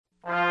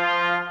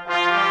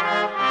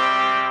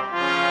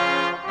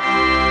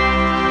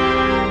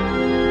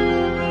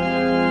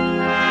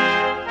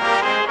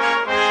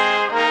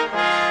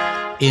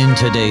In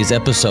today's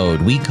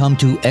episode, we come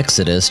to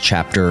Exodus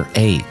chapter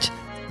 8.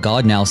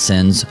 God now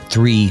sends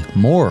 3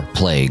 more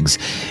plagues.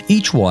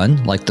 Each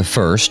one, like the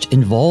first,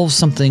 involves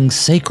something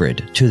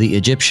sacred to the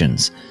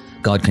Egyptians.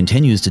 God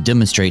continues to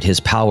demonstrate his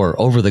power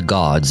over the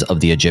gods of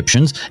the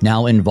Egyptians,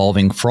 now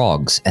involving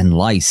frogs and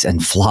lice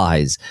and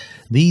flies.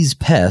 These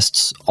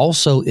pests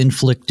also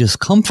inflict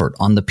discomfort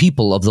on the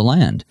people of the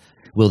land.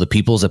 Will the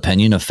people's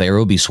opinion of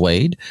Pharaoh be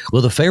swayed?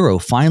 Will the Pharaoh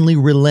finally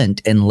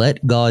relent and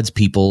let God's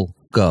people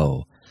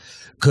go?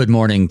 Good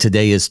morning.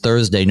 Today is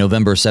Thursday,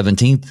 November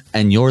 17th,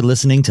 and you're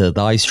listening to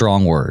Thy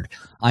Strong Word.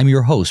 I'm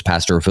your host,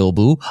 Pastor Phil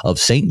Boo of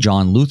St.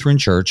 John Lutheran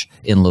Church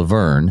in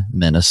Laverne,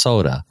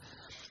 Minnesota.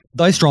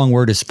 Thy Strong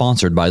Word is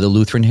sponsored by the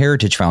Lutheran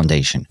Heritage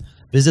Foundation.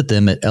 Visit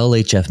them at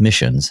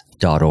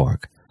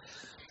lhfmissions.org.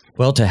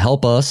 Well, to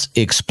help us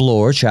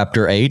explore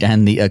chapter 8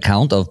 and the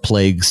account of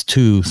plagues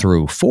 2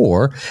 through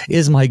 4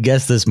 is my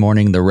guest this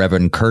morning, the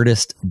Reverend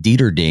Curtis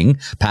Dieterding,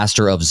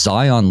 pastor of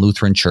Zion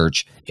Lutheran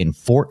Church in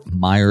Fort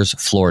Myers,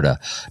 Florida.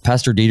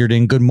 Pastor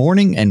Dieterding, good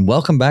morning and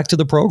welcome back to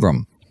the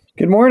program.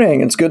 Good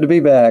morning. It's good to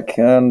be back,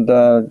 and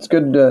it's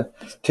good to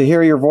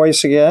hear your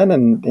voice again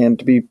and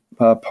to be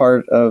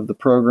part of the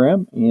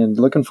program, and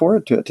looking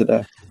forward to it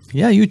today.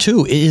 Yeah, you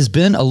too. It has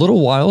been a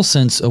little while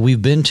since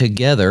we've been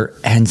together,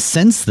 and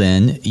since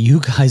then,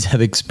 you guys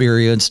have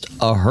experienced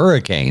a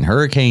hurricane,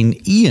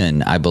 Hurricane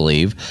Ian, I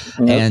believe.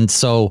 Yep. And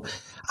so,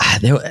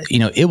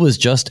 it was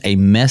just a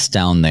mess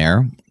down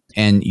there,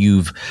 and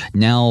you're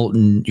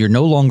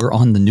no longer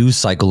on the news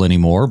cycle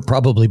anymore,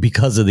 probably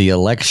because of the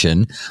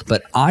election.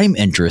 But I'm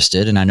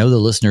interested, and I know the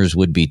listeners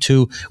would be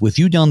too, with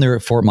you down there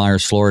at Fort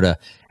Myers, Florida.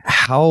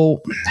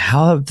 How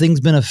have things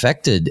been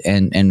affected,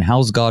 and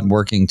how's God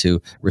working to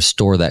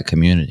restore that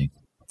community?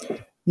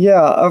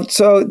 Yeah,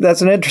 so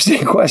that's an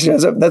interesting question.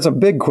 That's a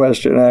big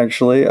question,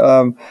 actually.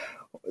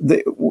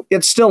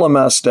 It's still a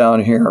mess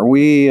down here.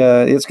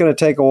 It's going to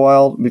take a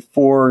while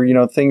before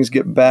things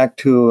get back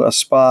to a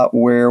spot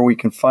where we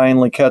can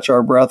finally catch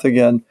our breath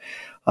again.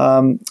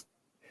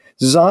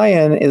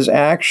 Zion is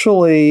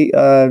actually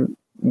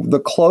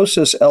the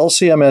closest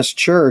LCMS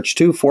church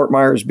to Fort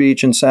Myers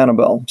Beach and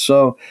Sanibel.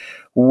 So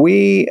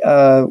we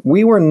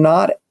were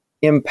not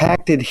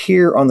impacted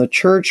here on the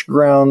church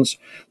grounds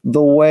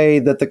the way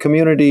that the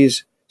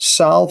communities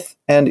south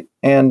and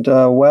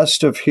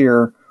west of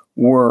here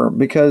were,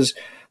 because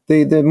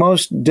the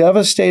most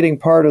devastating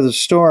part of the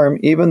storm,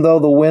 even though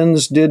the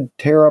winds did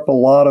tear up a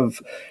lot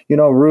of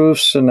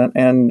roofs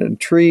and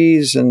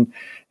trees and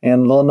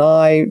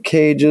lanai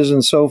cages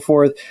and so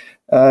forth,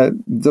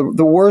 the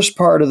worst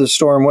part of the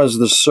storm was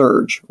the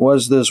surge,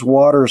 was this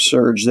water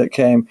surge that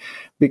came.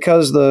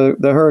 Because the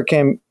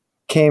hurricane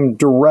came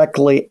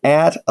directly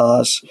at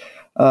us,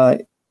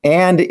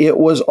 and it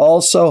was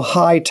also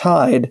high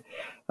tide.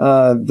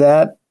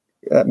 That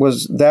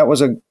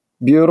was a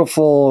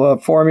beautiful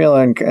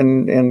formula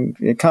and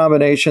a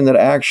combination that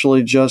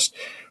actually just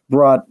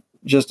brought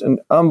just an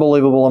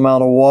unbelievable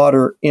amount of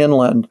water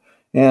inland.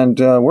 And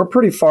we're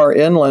pretty far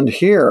inland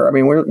here. I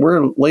mean,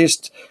 we're at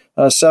least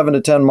 7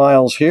 to 10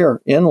 miles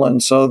here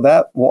inland. So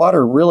that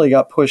water really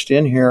got pushed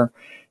in here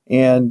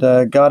and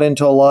got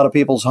into a lot of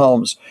people's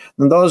homes.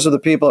 And those are the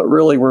people that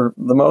really were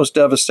the most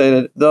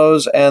devastated,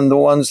 those and the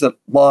ones that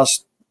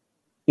lost,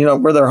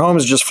 where their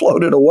homes just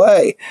floated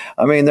away.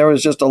 I mean, there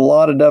was just a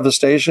lot of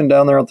devastation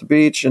down there at the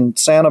beach in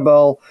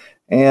Sanibel,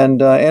 and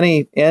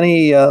any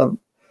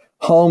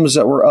homes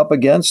that were up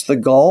against the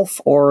Gulf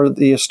or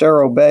the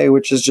Estero Bay,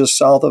 which is just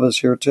south of us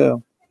here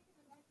too.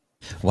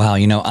 Wow,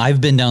 I've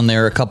been down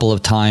there a couple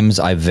of times.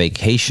 I've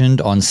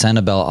vacationed on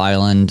Sanibel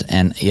Island,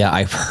 and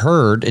I've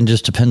heard, and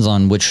just depends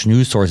on which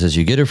news sources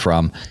you get it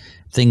from,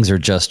 things are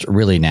just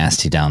really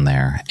nasty down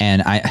there.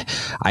 And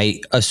I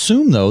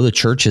assume, though, the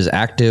church is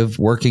active,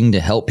 working to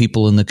help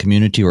people in the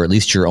community, or at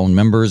least your own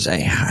members.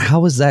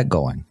 How is that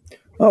going?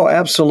 Oh,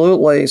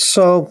 absolutely.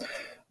 So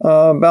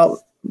about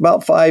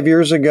 5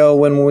 years ago,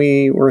 when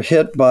we were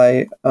hit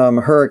by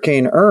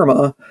Hurricane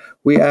Irma,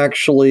 we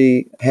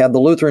actually had the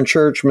Lutheran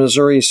Church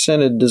Missouri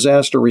Synod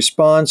Disaster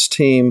Response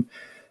Team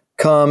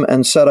come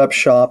and set up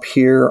shop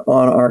here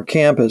on our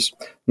campus.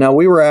 Now,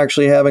 we were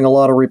actually having a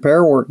lot of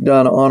repair work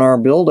done on our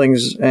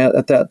buildings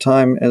at that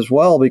time as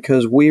well,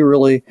 because we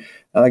really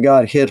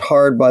got hit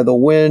hard by the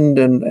wind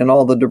and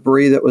all the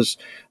debris that was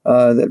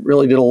that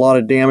really did a lot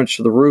of damage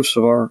to the roofs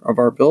of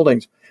our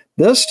buildings.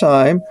 This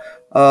time,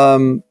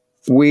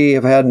 we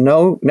have had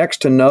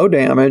next to no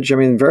damage. I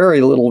mean,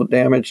 very little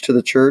damage to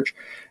the church.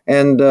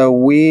 And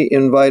we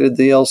invited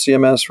the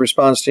LCMS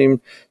response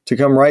team to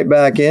come right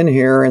back in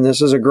here. And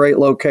this is a great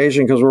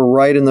location because we're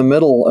right in the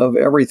middle of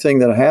everything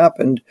that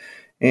happened.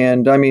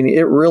 And I mean,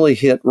 it really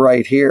hit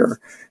right here.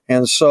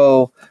 And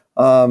so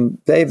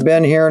they've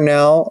been here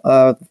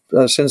now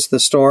since the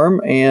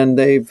storm, and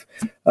they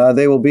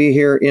will be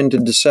here into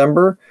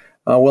December.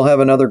 We'll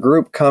have another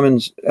group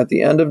coming at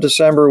the end of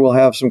December. We'll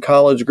have some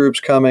college groups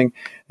coming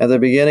at the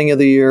beginning of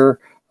the year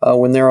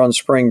when they're on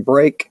spring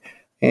break.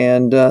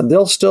 And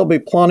there'll still be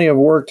plenty of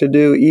work to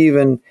do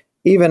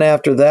even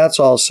after that's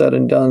all said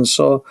and done.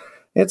 So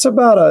It's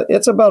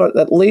about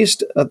at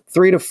least a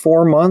 3 to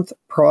 4 month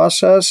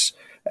process,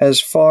 as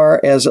far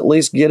as at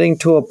least getting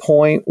to a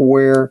point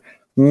where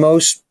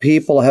most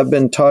people have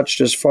been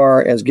touched as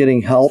far as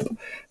getting help,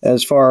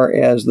 as far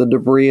as the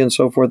debris and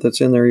so forth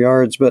that's in their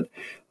yards. But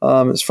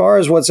as far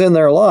as what's in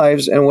their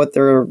lives and what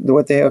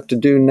they have to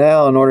do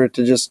now in order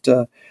to just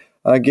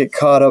get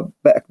caught up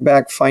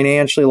back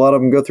financially, a lot of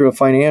them go through a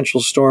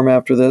financial storm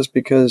after this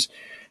because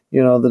the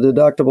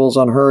deductibles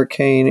on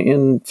hurricane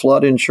and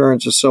flood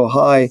insurance is so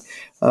high,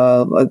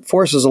 it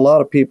forces a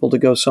lot of people to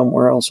go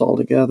somewhere else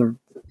altogether.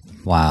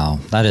 Wow,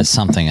 that is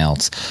something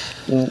else.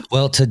 Yeah.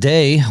 Well,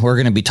 today we're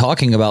going to be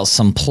talking about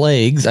some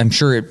plagues. I'm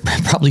sure it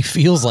probably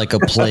feels like a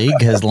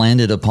plague has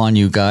landed upon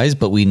you guys,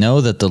 but we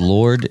know that the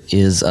Lord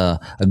is a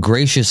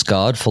gracious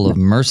God full of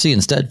mercy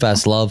and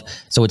steadfast love.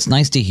 So it's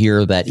nice to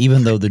hear that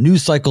even though the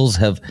news cycles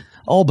have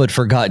all but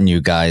forgotten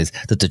you guys,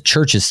 that the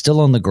church is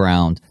still on the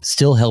ground,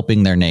 still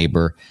helping their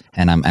neighbor.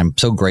 And I'm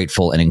so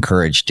grateful and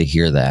encouraged to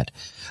hear that.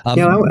 I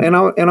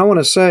want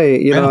to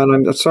say,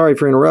 and I'm sorry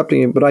for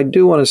interrupting you, but I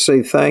do want to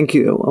say thank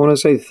you. I want to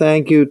say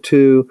thank you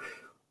to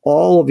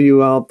all of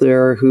you out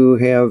there who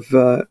have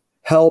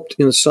helped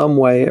in some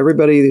way.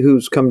 Everybody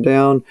who's come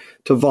down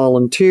to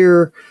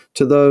volunteer,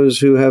 to those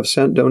who have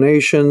sent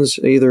donations,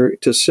 either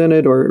to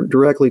Synod or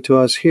directly to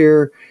us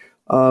here.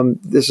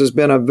 This has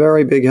been a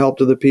very big help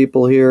to the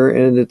people here,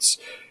 and it's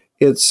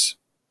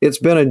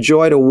been a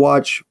joy to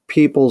watch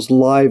people's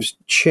lives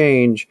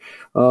change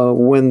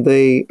when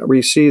they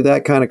receive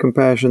that kind of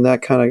compassion,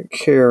 that kind of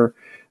care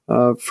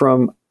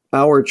from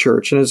our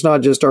church. And it's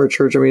not just our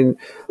church. I mean,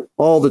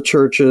 all the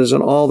churches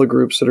and all the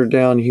groups that are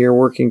down here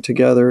working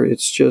together.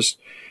 It's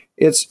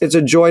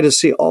a joy to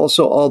see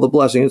also all the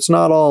blessing. It's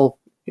not all,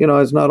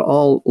 it's not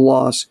all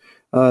loss.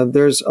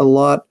 There's a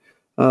lot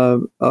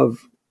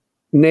of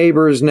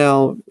neighbors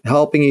now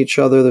helping each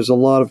other. There's a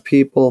lot of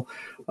people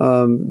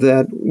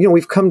that,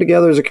 we've come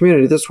together as a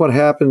community. This is what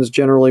happens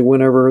generally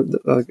whenever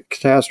a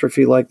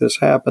catastrophe like this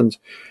happens.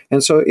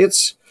 And so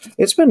it's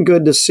been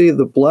good to see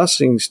the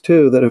blessings,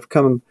 too, that have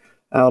come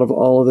out of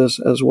all of this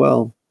as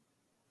well.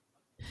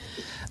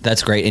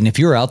 That's great. And if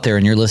you're out there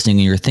and you're listening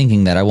and you're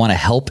thinking that I want to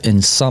help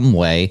in some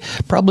way,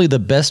 probably the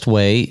best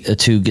way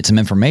to get some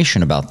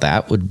information about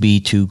that would be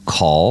to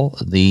call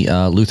the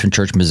Lutheran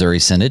Church Missouri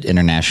Synod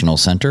International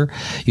Center.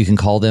 You can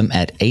call them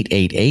at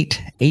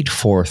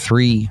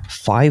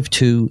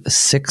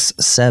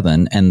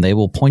 888-843-5267, and they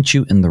will point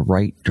you in the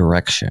right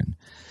direction.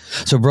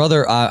 So,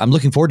 brother, I'm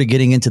looking forward to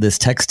getting into this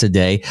text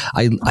today.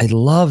 I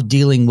love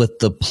dealing with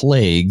the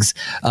plagues,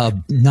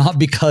 not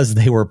because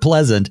they were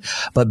pleasant,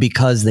 but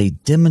because they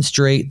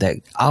demonstrate that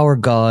our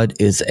God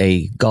is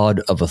a God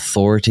of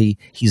authority.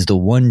 He's the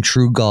one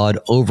true God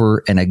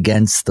over and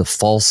against the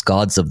false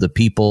gods of the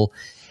people.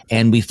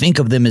 And we think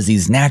of them as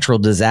these natural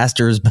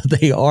disasters, but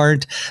they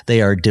aren't.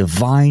 They are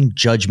divine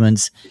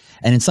judgments,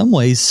 and in some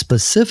ways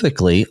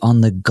specifically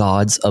on the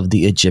gods of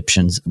the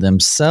Egyptians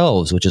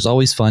themselves, which is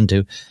always fun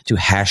to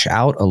hash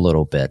out a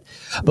little bit.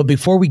 But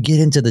before we get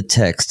into the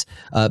text,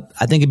 I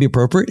think it'd be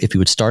appropriate if you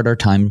would start our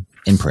time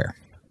in prayer.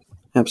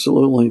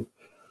 Absolutely.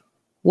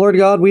 Lord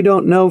God, we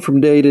don't know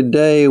from day to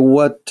day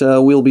what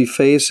we'll be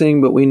facing,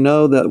 but we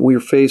know that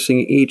we're facing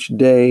each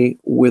day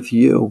with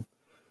you.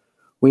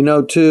 We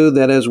know, too,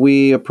 that as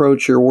we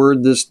approach your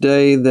word this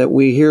day, that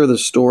we hear the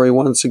story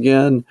once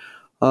again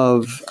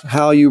of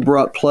how you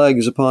brought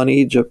plagues upon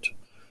Egypt.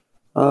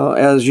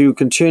 As you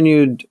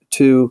continued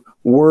to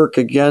work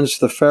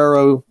against the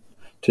Pharaoh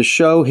to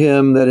show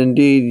him that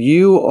indeed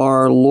you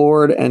are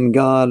Lord and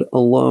God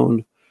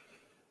alone.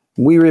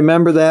 We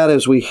remember that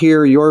as we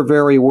hear your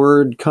very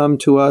word come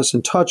to us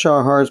and touch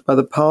our hearts by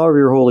the power of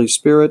your Holy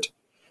Spirit.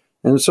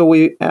 And so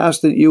we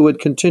ask that you would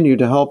continue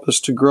to help us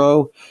to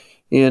grow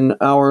in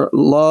our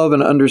love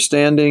and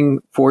understanding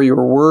for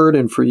your word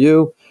and for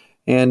you,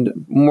 and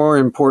more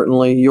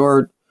importantly,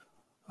 your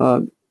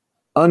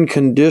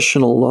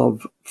unconditional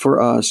love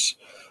for us.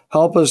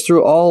 Help us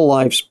through all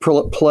life's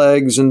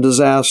plagues and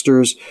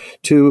disasters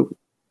to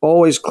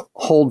always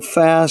hold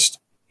fast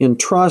in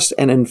trust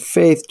and in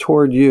faith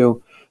toward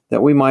you,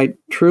 that we might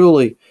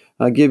truly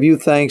give you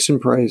thanks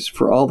and praise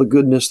for all the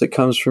goodness that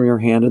comes from your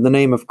hand. In the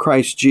name of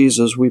Christ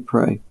Jesus, we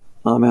pray.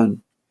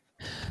 Amen.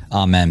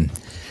 Amen.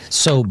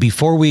 So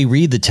before we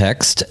read the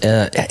text,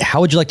 how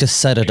would you like to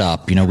set it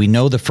up? We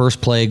know the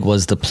first plague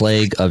was the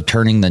plague of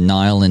turning the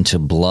Nile into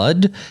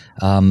blood.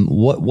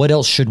 What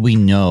else should we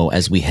know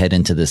as we head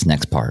into this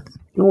next part?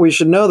 We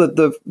should know that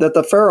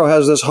the Pharaoh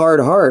has this hard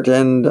heart,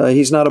 and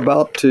he's not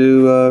about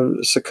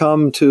to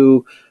succumb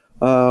to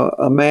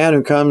a man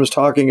who comes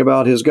talking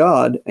about his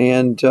God.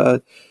 And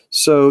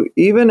so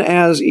even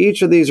as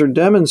each of these are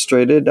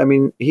demonstrated, I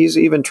mean, he's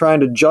even trying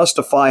to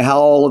justify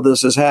how all of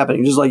this is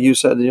happening. Just like you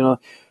said,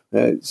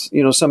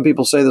 some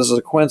people say this is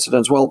a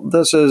coincidence. Well,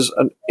 this is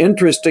an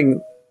interesting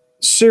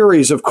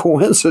series of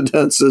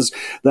coincidences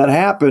that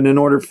happen in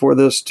order for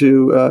this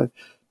to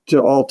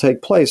all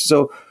take place.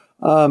 So,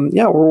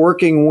 we're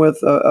working with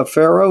a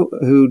Pharaoh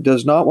who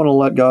does not want to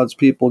let God's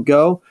people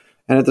go.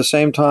 And at the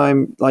same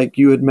time, like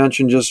you had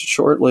mentioned just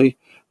shortly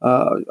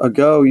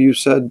ago, you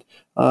said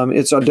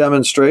it's a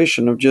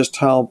demonstration of just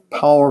how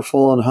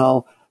powerful and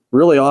how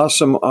really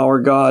awesome our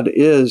God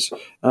is.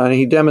 And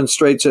he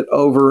demonstrates it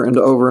over and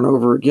over and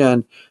over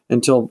again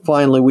until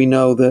finally we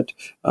know that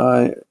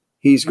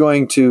he's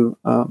going to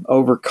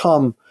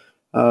overcome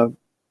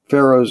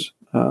Pharaoh's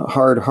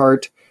hard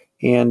heart,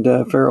 and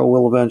Pharaoh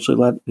will eventually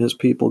let his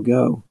people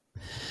go.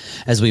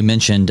 As we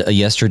mentioned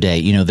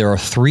yesterday, there are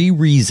 3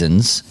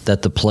 reasons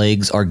that the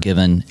plagues are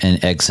given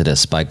in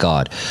Exodus by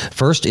God.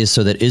 First is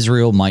so that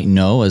Israel might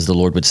know, as the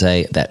Lord would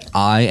say, that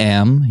I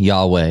am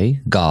Yahweh,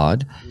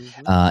 God.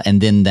 And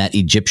then that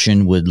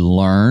Egyptian would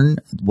learn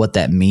what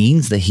that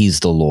means, that he's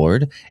the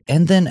Lord.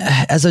 And then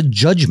as a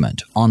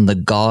judgment on the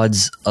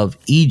gods of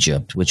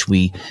Egypt, which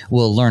we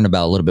will learn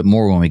about a little bit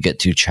more when we get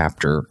to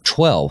chapter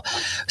 12.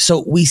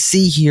 So we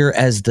see here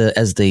as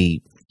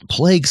the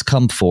plagues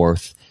come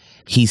forth,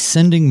 he's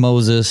sending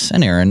Moses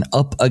and Aaron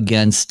up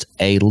against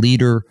a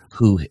leader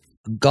who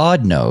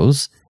God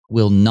knows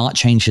will not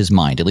change his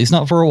mind, at least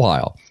not for a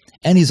while.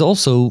 And he's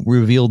also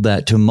revealed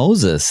that to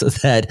Moses,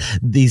 that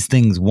these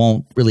things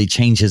won't really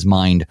change his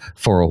mind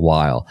for a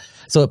while.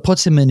 So it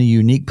puts him in a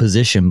unique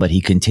position, but he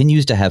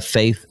continues to have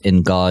faith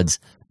in God's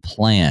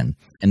plan.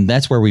 And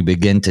that's where we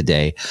begin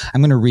today.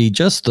 I'm going to read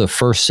just the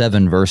first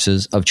 7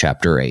 verses of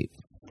chapter 8.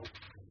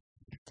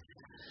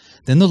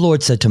 Then the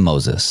Lord said to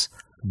Moses,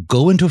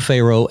 "Go into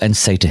Pharaoh and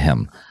say to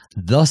him,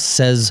 'Thus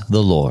says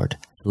the Lord,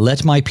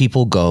 let my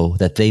people go,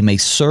 that they may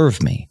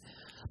serve me.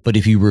 But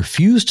if you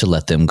refuse to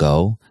let them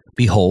go,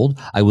 behold,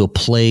 I will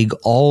plague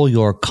all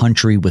your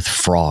country with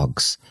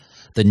frogs.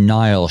 The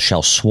Nile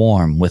shall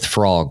swarm with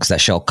frogs that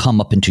shall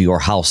come up into your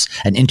house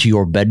and into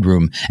your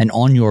bedroom and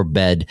on your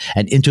bed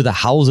and into the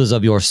houses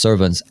of your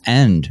servants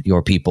and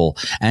your people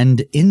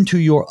and into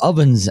your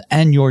ovens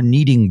and your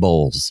kneading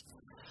bowls.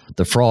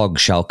 The frog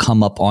shall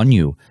come up on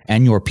you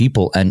and your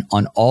people and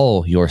on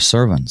all your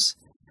servants.'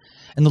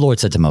 And the Lord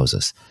said to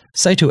Moses,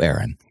 'Say to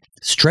Aaron,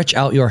 stretch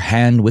out your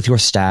hand with your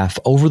staff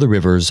over the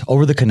rivers,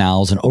 over the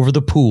canals, and over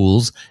the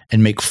pools,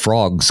 and make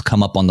frogs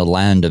come up on the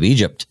land of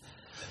Egypt.'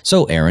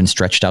 So Aaron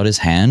stretched out his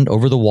hand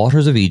over the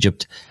waters of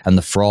Egypt, and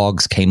the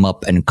frogs came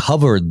up and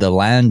covered the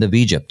land of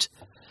Egypt.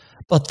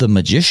 But the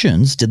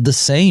magicians did the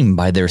same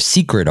by their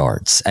secret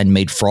arts, and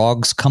made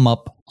frogs come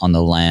up on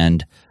the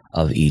land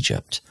of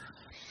Egypt."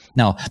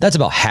 Now, that's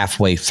about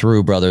halfway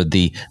through, brother,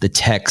 the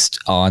text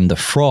on the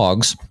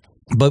frogs.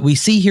 But we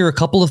see here a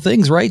couple of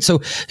things, right?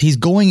 So he's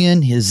going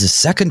in his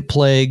second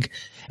plague,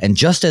 and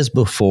just as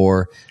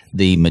before,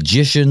 the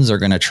magicians are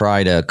going to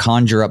try to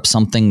conjure up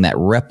something that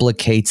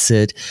replicates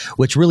it,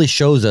 which really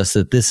shows us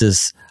that this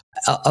is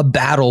a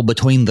battle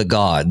between the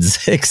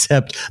gods,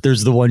 except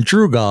there's the one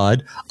true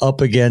God up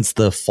against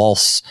the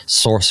false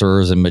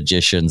sorcerers and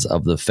magicians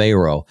of the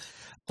Pharaoh.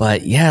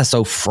 But yeah,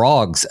 so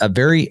frogs, a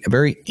very,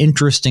 very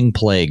interesting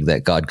plague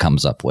that God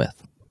comes up with.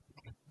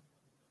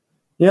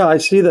 Yeah, I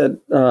see that.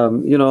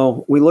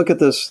 We look at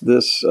this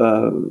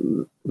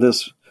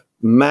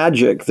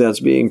magic that's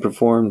being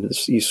performed,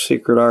 these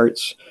secret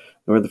arts,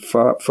 where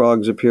the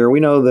frogs appear. We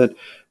know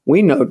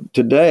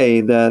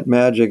today that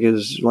magic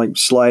is like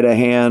sleight of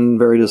hand,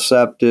 very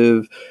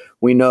deceptive.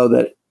 We know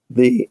that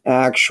the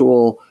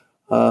actual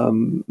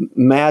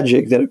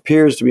magic that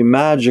appears to be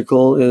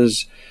magical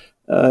is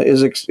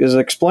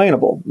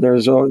explainable.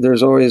 There's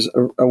always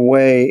a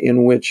way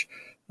in which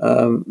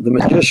the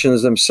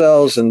magicians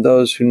themselves and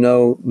those who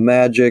know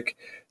magic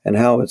and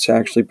how it's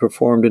actually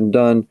performed and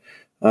done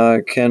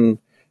can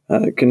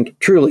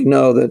truly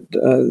know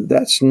that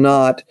that's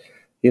not,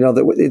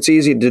 that it's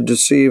easy to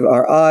deceive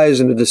our eyes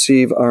and to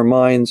deceive our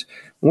minds.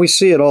 And we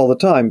see it all the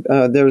time.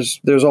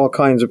 There's all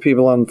kinds of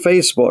people on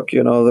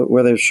Facebook,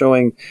 where they're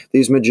showing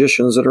these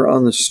magicians that are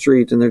on the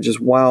street, and they're just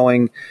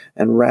wowing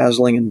and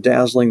razzling and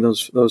dazzling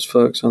those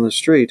folks on the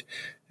street,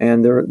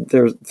 and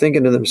they're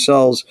thinking to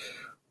themselves,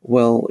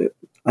 well,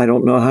 I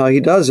don't know how he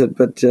does it,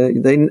 but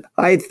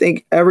I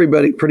think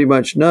everybody pretty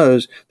much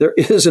knows there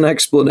is an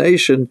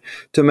explanation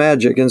to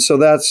magic. And so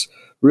that's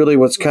really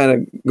what's kind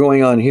of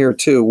going on here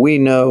too. We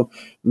know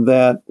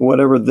that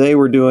whatever they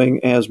were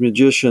doing as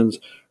magicians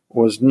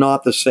was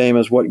not the same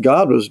as what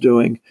God was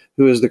doing,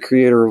 who is the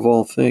creator of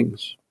all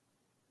things.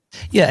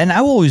 Yeah, and I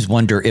always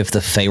wonder if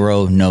the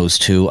Pharaoh knows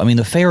too. I mean,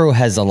 the Pharaoh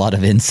has a lot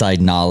of inside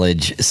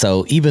knowledge.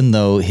 So even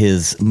though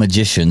his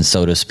magicians,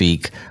 so to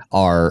speak,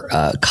 are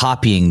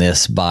copying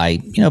this by,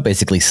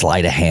 basically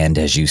sleight of hand,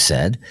 as you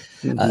said,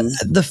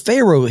 the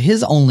Pharaoh,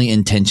 his only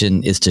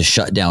intention is to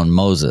shut down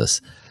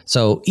Moses.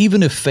 So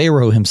even if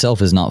Pharaoh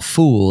himself is not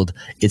fooled,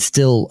 it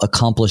still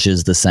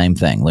accomplishes the same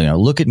thing.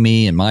 Look at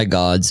me and my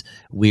gods.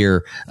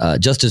 We're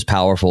just as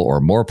powerful or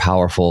more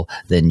powerful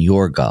than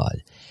your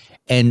God.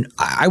 And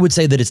I would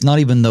say that it's not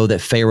even though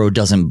that Pharaoh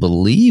doesn't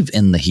believe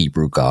in the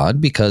Hebrew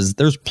God, because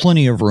there's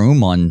plenty of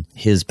room on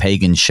his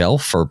pagan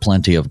shelf for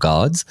plenty of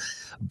gods,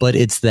 but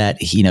it's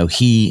that,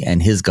 he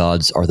and his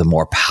gods are the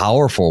more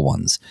powerful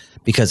ones.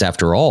 Because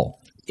after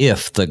all,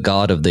 if the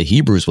God of the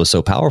Hebrews was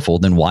so powerful,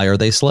 then why are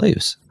they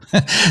slaves?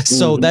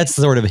 So that's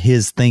sort of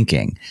his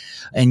thinking.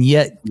 And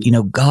yet,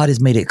 God has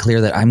made it clear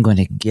that I'm going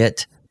to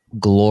get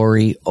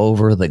glory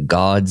over the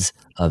gods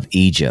of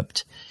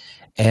Egypt.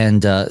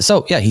 And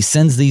he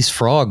sends these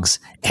frogs,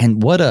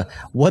 and what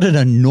an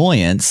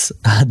annoyance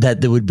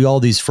that there would be all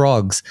these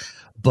frogs.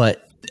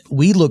 But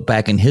we look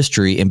back in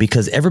history, and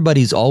because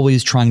everybody's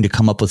always trying to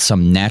come up with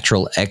some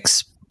natural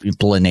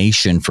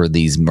explanation for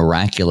these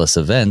miraculous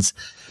events,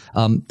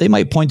 they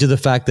might point to the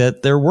fact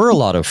that there were a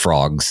lot of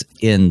frogs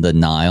in the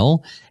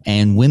Nile,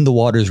 and when the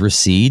waters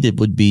recede, it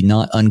would be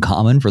not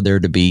uncommon for there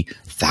to be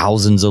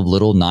thousands of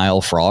little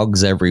Nile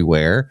frogs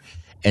everywhere.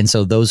 And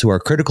so those who are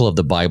critical of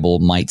the Bible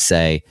might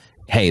say,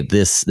 hey,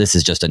 this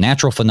is just a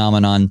natural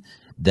phenomenon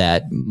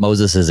that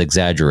Moses is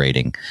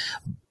exaggerating.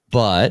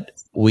 But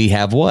we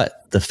have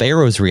what? The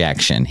Pharaoh's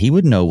reaction. He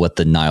would know what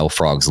the Nile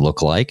frogs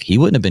look like. He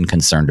wouldn't have been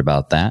concerned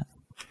about that.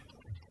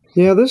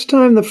 Yeah, this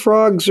time the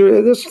frogs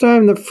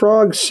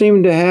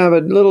seem to have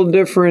a little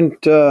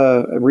different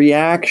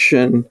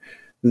reaction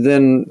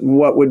than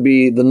what would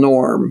be the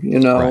norm.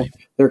 Right.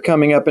 They're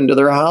coming up into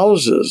their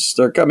houses.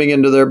 They're coming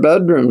into their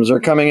bedrooms.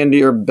 They're coming into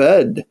your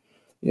bed.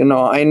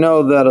 I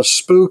know that a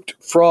spooked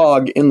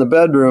frog in the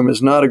bedroom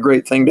is not a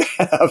great thing to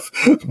have.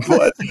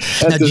 But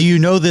now, do you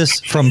know this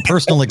from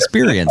personal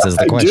experience? Is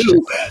the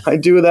question? I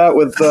do that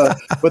with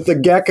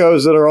the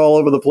geckos that are all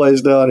over the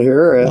place down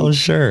here. And,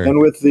 sure. And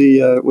with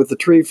the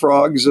tree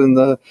frogs and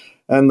the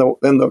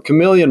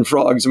chameleon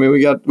frogs. I mean,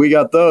 we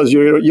got those.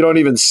 You don't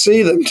even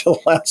see them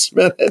till last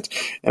minute,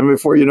 and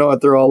before you know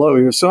it, they're all over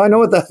you. So I know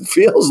what that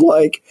feels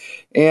like.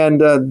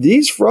 And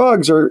these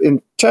frogs are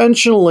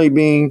intentionally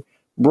being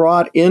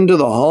brought into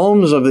the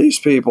homes of these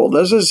people.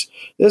 This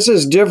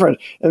is different,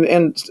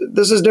 and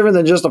this is different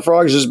than just the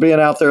frogs just being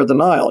out there at the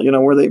Nile,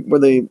 where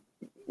they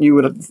you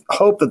would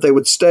hope that they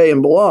would stay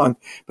and belong,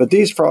 but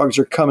these frogs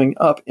are coming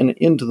up and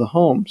into the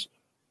homes.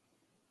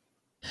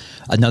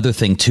 Another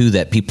thing too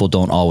that people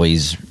don't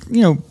always,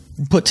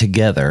 put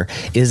together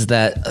is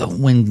that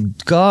when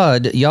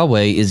God,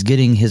 Yahweh, is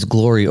getting his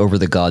glory over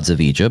the gods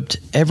of Egypt,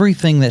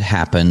 everything that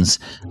happens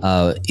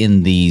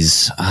in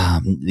these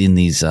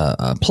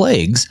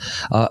plagues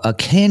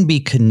can be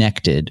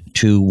connected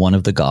to one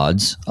of the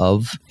gods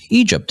of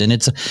Egypt. And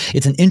it's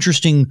an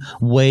interesting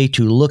way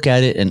to look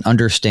at it and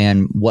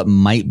understand what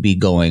might be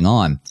going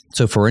on.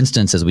 So, for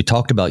instance, as we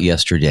talked about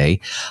yesterday,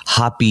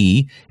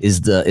 Hapi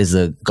is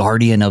the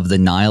guardian of the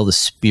Nile, the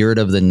spirit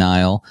of the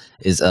Nile.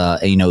 Is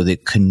the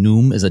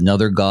Khnum is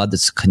another god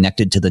that's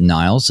connected to the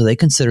Nile, so they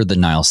consider the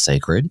Nile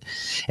sacred.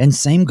 And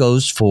same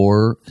goes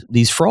for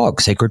these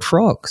frogs, sacred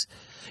frogs.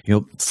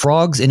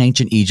 Frogs in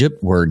ancient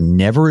Egypt were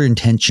never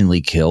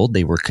intentionally killed.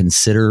 They were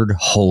considered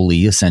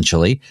holy,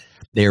 essentially.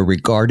 They are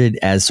regarded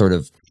as sort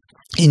of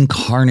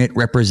incarnate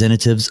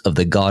representatives of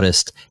the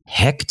goddess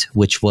Heqet,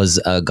 which was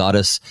a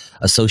goddess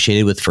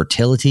associated with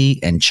fertility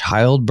and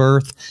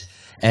childbirth.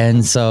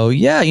 And so,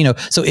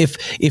 so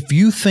if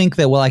you think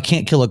that, well, I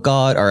can't kill a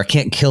god or I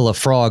can't kill a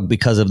frog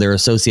because of their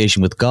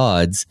association with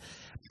gods,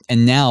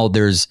 and now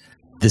there's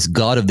this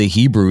God of the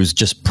Hebrews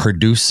just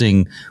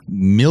producing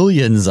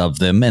millions of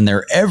them, and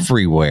they're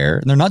everywhere,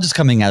 and they're not just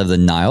coming out of the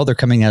Nile, they're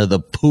coming out of the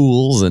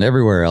pools and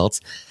everywhere else,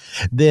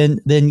 then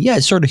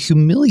it's sort of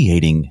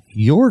humiliating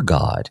your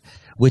God,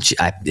 which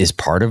is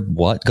part of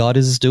what God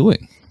is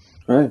doing.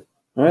 Right.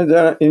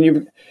 And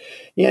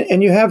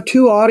you have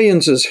two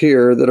audiences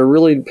here that are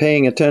really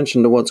paying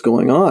attention to what's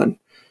going on.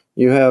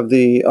 You have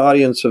the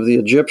audience of the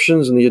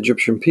Egyptians and the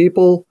Egyptian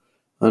people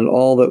and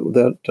all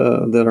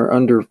that are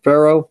under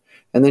Pharaoh.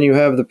 And then you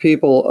have the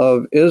people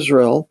of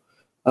Israel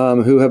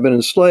who have been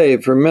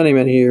enslaved for many,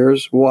 many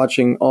years,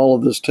 watching all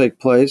of this take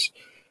place.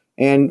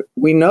 And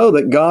we know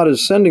that God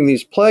is sending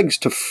these plagues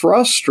to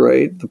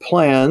frustrate the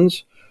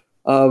plans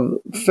of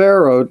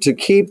Pharaoh to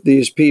keep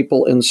these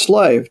people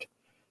enslaved.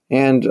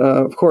 And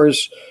of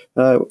course,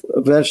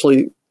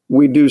 eventually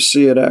we do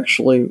see it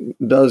actually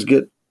does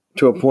get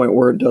to a point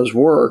where it does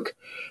work.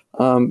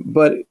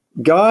 But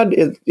God,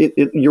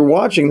 you're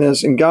watching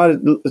this, and God,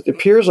 it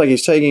appears like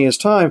he's taking his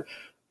time,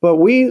 but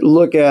we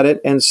look at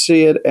it and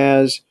see it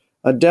as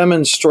a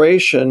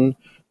demonstration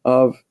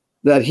of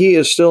that he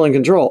is still in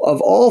control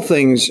of all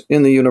things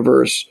in the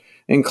universe,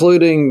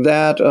 including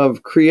that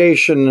of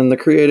creation and the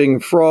creating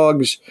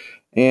frogs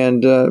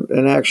and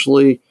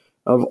actually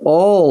of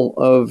all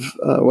of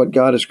what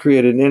God has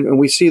created. And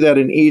we see that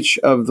in each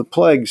of the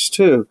plagues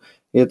too.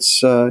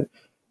 It's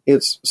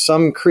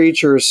some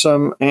creature,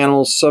 some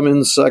animal, some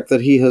insect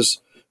that he has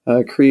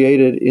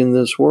created in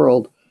this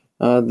world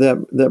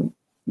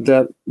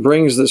that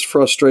brings this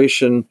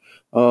frustration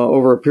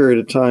over a period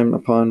of time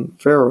upon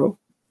Pharaoh.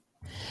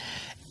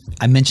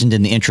 I mentioned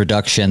in the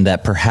introduction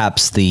that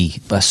perhaps the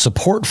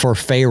support for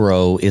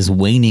Pharaoh is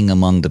waning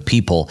among the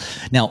people.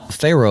 Now,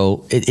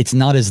 Pharaoh, it's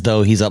not as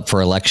though he's up for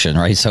election,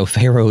 right? So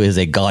Pharaoh is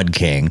a god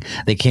king.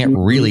 They can't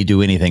really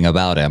do anything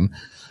about him.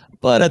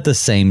 But at the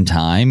same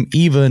time,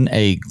 even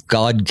a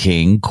god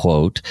king,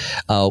 quote,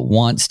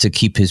 wants to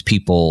keep his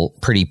people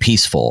pretty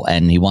peaceful,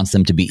 and he wants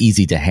them to be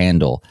easy to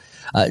handle.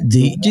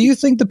 Do you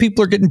think the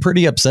people are getting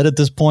pretty upset at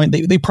this point?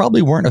 They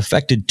probably weren't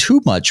affected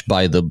too much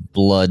by the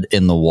blood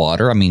in the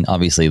water. I mean,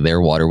 obviously their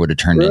water would have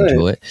turned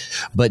into it.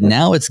 But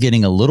now it's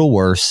getting a little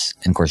worse.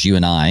 And of course, you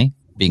and I,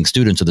 being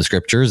students of the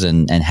scriptures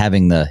and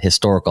having the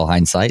historical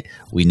hindsight,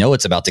 we know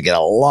it's about to get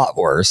a lot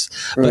worse.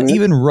 But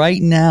even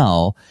right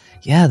now,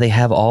 yeah, they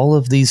have all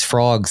of these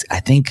frogs. I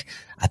think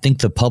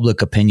the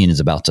public opinion is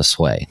about to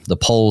sway. The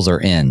polls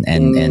are in,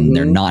 and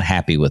they're not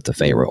happy with the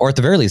Pharaoh, or at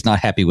the very least, not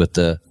happy with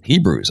the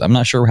Hebrews. I'm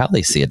not sure how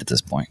they see it at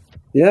this point.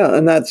 Yeah,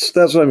 and that's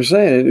what I'm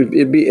saying.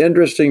 It'd be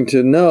interesting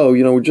to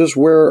know, just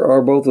where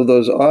are both of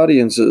those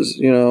audiences,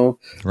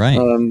 Right.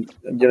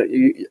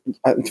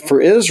 For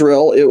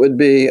Israel, it would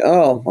be,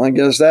 I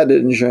guess that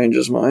didn't change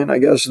his mind. I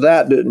guess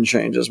that didn't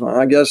change his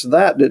mind. I guess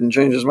that didn't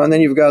change his mind.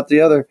 Then you've got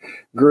the other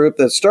group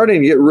that's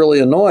starting to get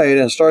really annoyed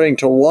and starting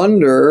to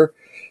wonder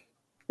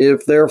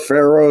if their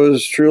Pharaoh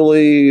is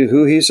truly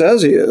who he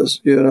says he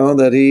is,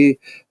 that he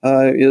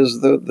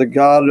is the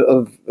God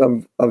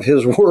of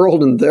his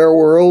world and their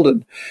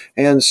world.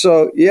 And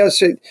so,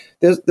 yes,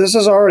 this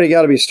has already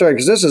got to be started,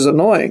 because this is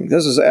annoying.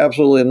 This is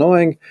absolutely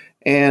annoying.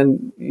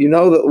 And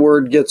that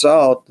word gets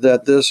out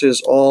that this is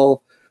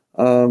all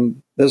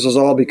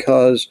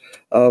because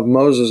of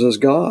Moses as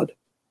God.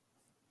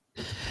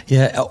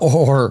 Yeah,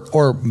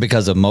 or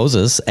because of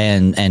Moses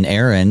and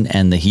Aaron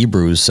and the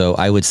Hebrews. So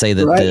I would say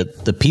that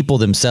the people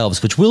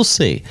themselves, which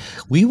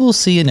we will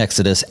see in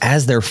Exodus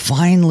as they're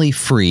finally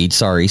freed.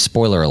 Sorry,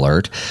 spoiler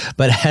alert.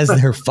 But as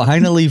they're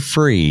finally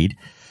freed,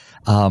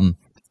 the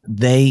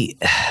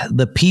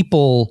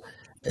people.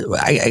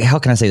 How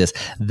can I say this?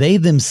 They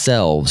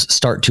themselves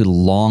start to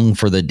long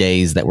for the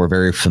days that were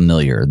very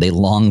familiar. They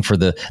long for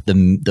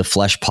the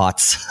flesh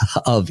pots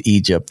of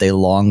Egypt. They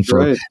long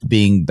for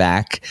being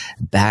back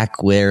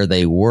where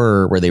they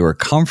were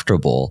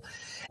comfortable.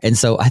 And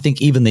so I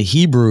think even the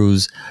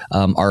Hebrews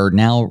are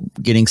now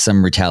getting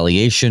some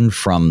retaliation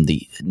from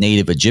the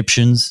native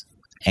Egyptians.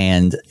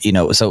 And,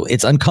 so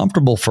it's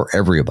uncomfortable for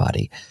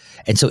everybody.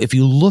 And so if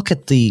you look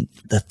at the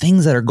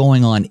things that are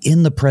going on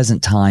in the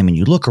present time, and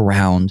you look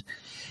around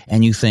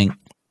and you think,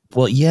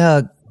 well,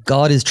 yeah,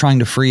 God is trying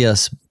to free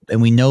us,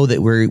 and we know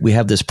that we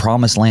have this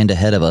promised land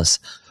ahead of us.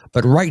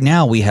 But right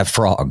now we have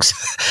frogs,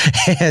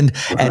 and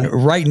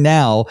right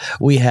now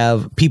we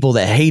have people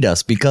that hate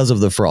us because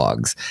of the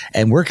frogs,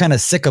 and we're kind of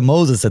sick of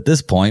Moses at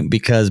this point,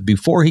 because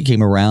before he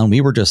came around,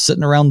 we were just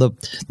sitting around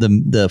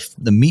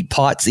the meat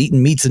pots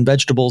eating meats and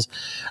vegetables.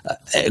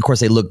 Of course,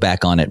 they look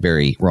back on it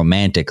very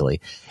romantically,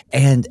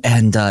 and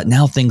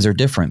now things are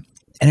different.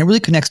 And it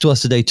really connects to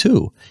us today,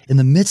 too. In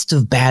the midst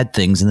of bad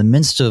things, in the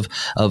midst of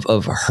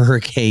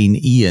Hurricane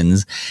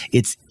Ian's,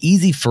 it's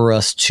easy for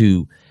us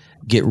to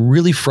get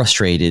really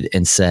frustrated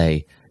and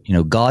say,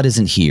 God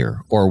isn't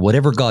here, or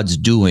whatever God's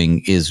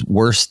doing is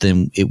worse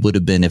than it would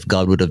have been if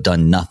God would have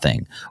done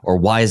nothing, or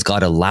why is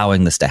God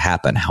allowing this to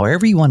happen?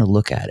 However you want to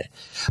look at it.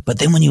 But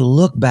then when you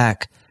look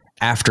back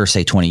after,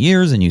 say, 20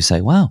 years and you say,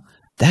 wow,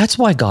 that's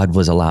why God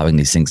was allowing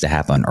these things to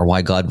happen, or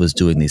why God was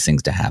doing these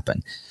things to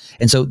happen.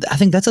 And so I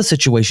think that's a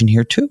situation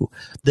here, too.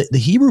 The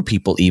Hebrew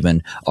people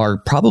even are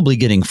probably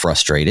getting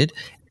frustrated.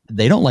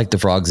 They don't like the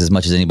frogs as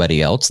much as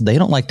anybody else. They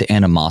don't like the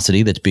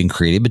animosity that's being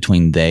created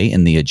between they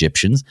and the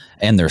Egyptians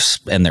and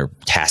their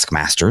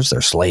taskmasters,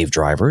 their slave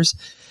drivers.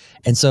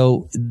 And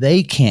so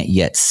they can't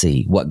yet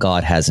see what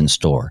God has in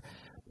store.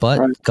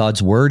 But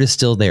God's word is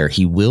still there.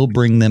 He will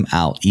bring them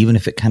out, even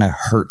if it kind of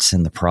hurts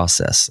in the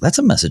process. That's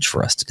a message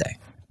for us today.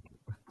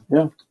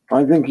 Yeah.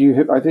 I think you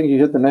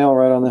hit the nail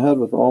right on the head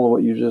with all of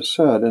what you just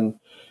said, and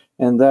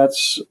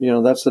that's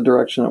the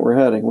direction that we're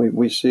heading.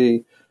 We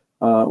see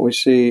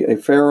a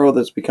Pharaoh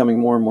that's becoming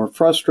more and more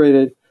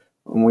frustrated,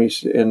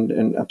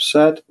 and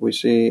upset. We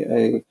see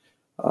a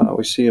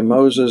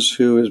Moses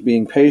who is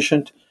being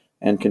patient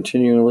and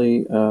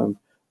continually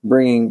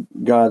bringing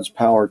God's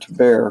power to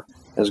bear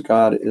as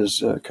God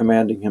is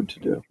commanding him to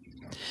do.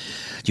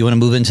 Do you want to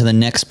move into the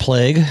next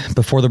plague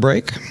before the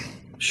break?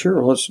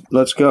 Sure,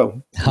 let's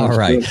go. All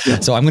right. Yeah.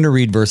 So I'm going to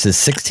read verses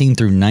 16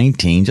 through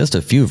 19, just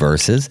a few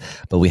verses,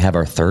 but we have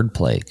our third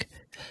plague.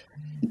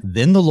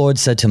 Then the Lord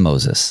said to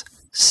Moses,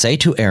 "Say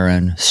to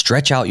Aaron,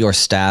 stretch out your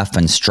staff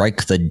and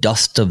strike the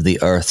dust of the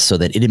earth so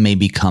that it may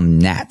become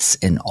gnats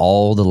in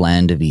all the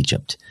land of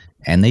Egypt."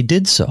 And they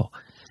did so.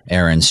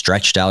 Aaron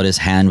stretched out his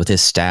hand with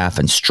his staff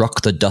and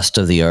struck the dust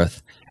of the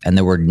earth, and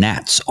there were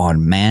gnats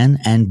on man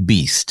and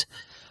beast.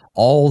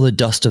 All the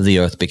dust of the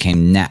earth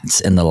became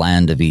gnats in the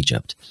land of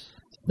Egypt.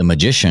 The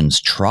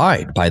magicians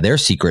tried by their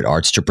secret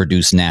arts to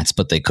produce gnats,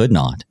 but they could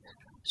not.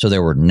 So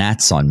there were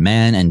gnats on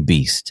man and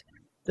beast.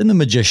 Then the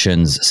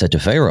magicians said to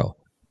Pharaoh,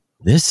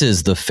 "This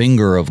is the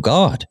finger of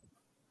God."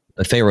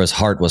 But Pharaoh's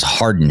heart was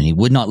hardened. He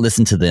would not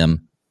listen to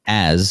them,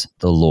 as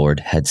the Lord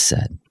had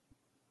said.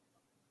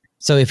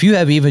 So if you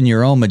have even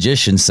your own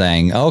magician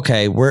saying,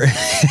 okay,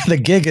 the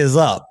gig is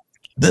up,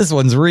 this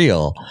one's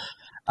real,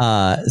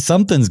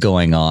 something's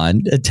going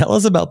on. Tell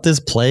us about this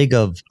plague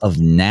of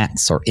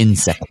gnats or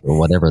insects or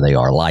whatever they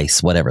are,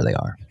 lice, whatever they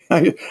are.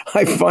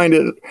 I find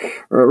it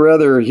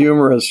rather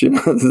humorous,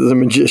 the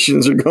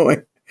magicians are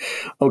going,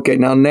 okay,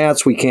 now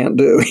gnats we can't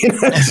do.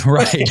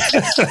 Right.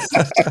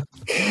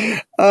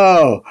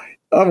 Oh,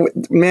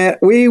 Man,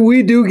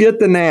 we do get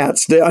the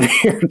gnats down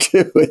here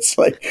too. It's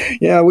like,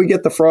 yeah, we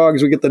get the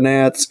frogs, we get the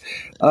gnats.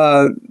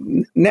 I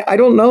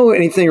don't know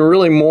anything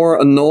really more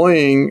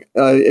annoying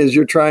as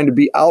you're trying to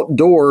be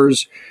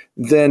outdoors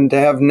than to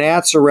have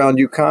gnats around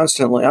you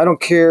constantly. I don't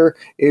care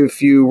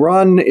if you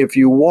run, if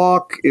you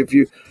walk,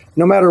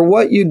 no matter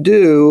what you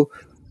do,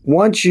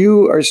 once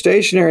you are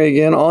stationary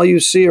again, all you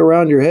see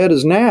around your head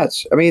is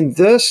gnats. I mean,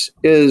 this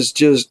is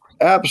just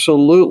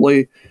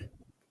absolutely,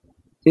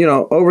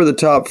 over the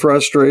top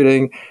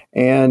frustrating.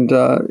 And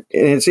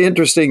it's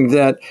interesting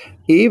that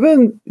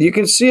even you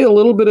can see a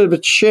little bit of a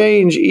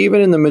change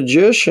even in the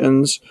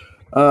magicians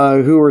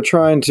who were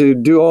trying to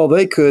do all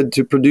they could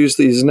to produce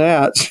these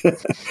gnats. And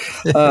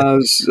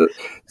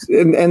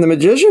the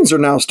magicians are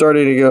now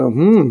starting to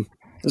go,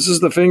 this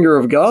is the finger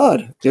of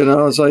God.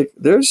 It's like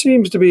there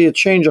seems to be a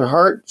change of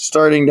heart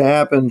starting to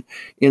happen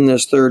in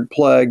this third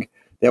plague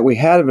that we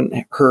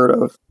haven't heard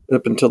of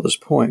up until this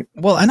point.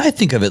 Well, and I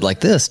think of it like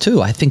this too.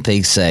 I think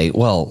they say,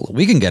 well,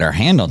 we can get our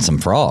hand on some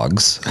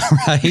frogs,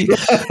 right?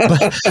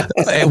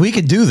 But we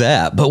could do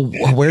that. But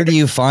where do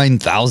you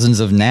find thousands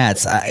of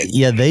gnats?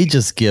 They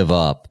just give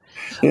up.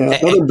 Yeah,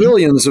 there are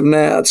billions of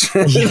gnats.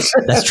 Yes,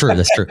 that's true.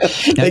 That's true.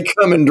 Now, they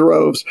come in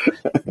droves.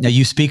 Now,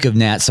 you speak of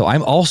gnats. So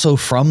I'm also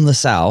from the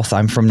South.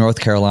 I'm from North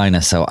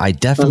Carolina. So I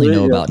definitely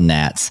know about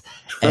gnats.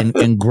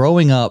 And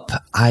growing up,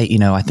 I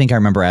think I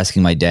remember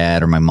asking my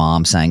dad or my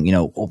mom saying,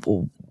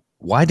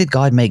 why did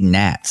God make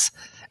gnats?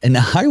 And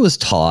I was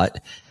taught,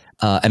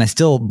 and I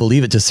still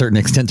believe it to a certain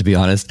extent, to be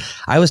honest,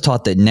 I was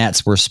taught that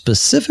gnats were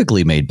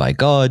specifically made by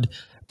God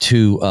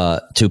to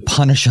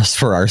punish us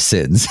for our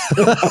sins.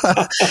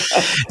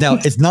 Now,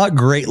 it's not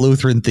great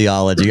Lutheran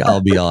theology,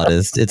 I'll be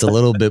honest. It's a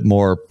little bit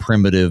more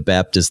primitive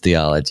Baptist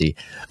theology.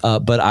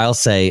 But I'll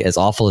say, as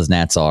awful as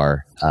gnats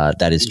are,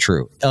 that is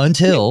true.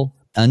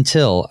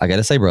 Until I got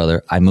to say,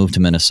 brother, I moved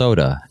to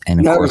Minnesota,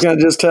 and I was going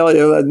to just tell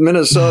you that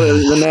Minnesota,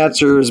 the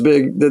gnats are as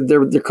big.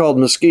 They're called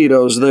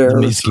mosquitoes there.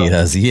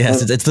 Mosquitoes,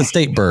 yes, it's the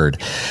state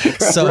bird.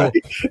 So right.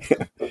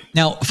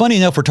 Now, funny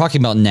enough, we're talking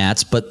about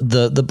gnats, but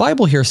the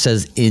Bible here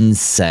says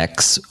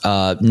insects.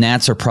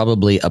 Gnats are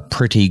probably a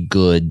pretty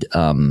good.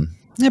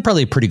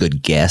 Probably a pretty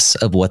good guess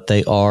of what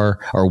they are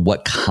or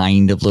what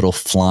kind of little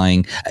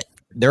flying.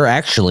 They're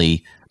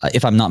actually.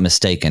 If I'm not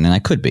mistaken, and I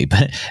could be,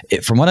 but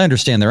from what I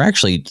understand, there are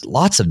actually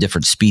lots of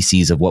different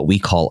species of what we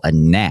call a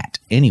gnat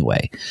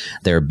anyway.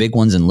 There are big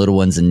ones and little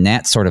ones, and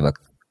gnat's sort of a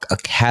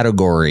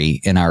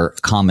category in our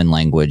common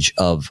language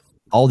of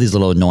all these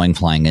little annoying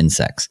flying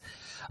insects.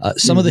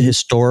 Some of the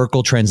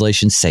historical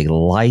translations say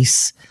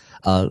lice.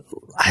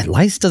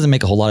 Lice doesn't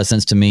make a whole lot of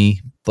sense to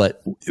me,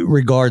 but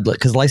regardless,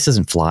 because lice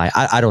doesn't fly,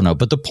 I don't know.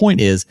 But the point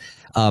is,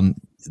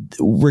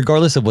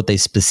 regardless of what they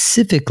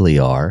specifically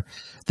are,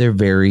 they're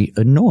very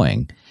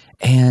annoying.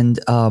 And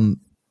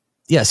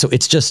so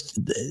it's just,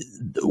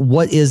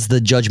 what is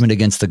the judgment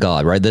against the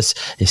God, right?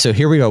 So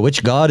here we go.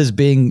 Which God is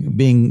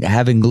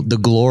having the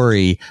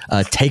glory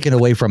taken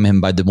away from him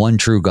by the one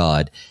true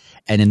God?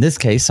 And in this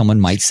case, someone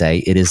might say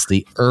it is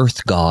the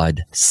earth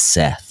god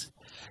Seth,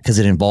 because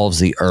it involves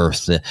the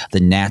earth, the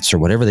gnats or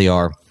whatever they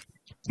are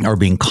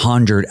being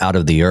conjured out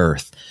of the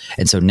earth.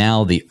 And so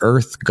now the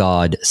earth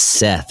god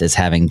Seth is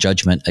having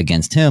judgment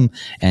against him,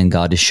 and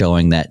God is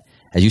showing that,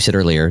 as you said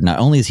earlier, not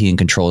only is he in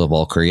control of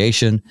all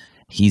creation,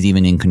 he's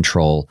even in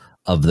control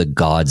of the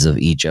gods of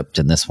Egypt.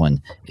 And this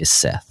one is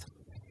Seth.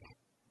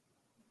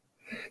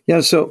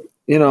 Yeah. So,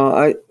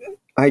 I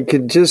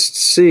could just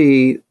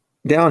see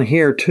down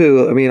here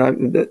too. I mean,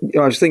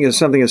 I was thinking of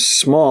something as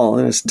small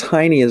and as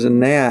tiny as a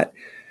gnat.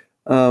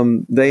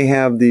 They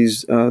have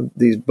these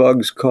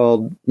bugs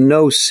called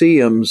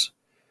no-see-ums,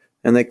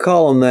 and they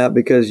call them that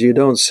because you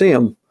don't see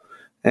them.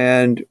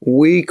 And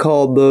we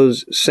called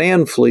those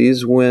sand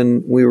fleas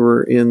when we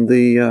were in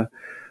the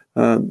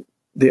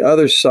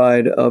other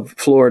side of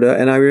Florida.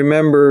 And I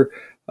remember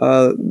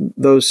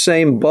those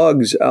same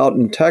bugs out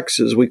in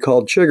Texas we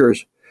called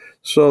chiggers.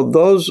 So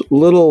those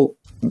little,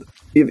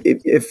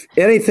 if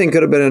anything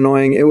could have been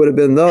annoying, it would have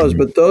been those.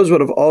 But those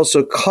would have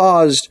also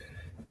caused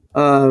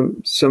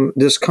some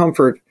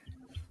discomfort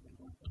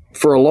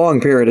for a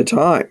long period of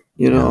time.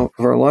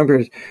 For a long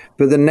period.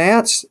 But the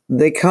gnats,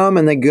 they come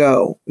and they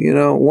go.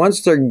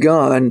 Once they're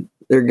gone,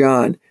 they're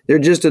gone. They're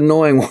just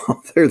annoying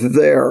while they're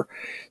there.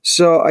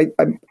 So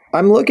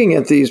I'm looking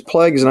at these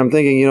plagues and I'm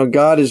thinking,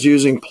 God is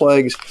using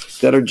plagues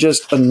that are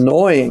just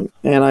annoying.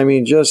 And I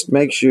mean, just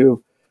makes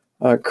you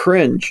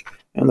cringe.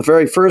 And the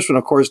very first one,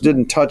 of course,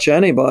 didn't touch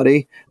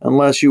anybody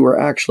unless you were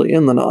actually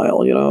in the Nile,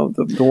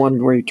 the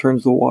one where he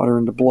turns the water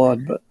into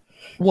blood. But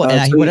what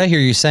I hear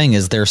you saying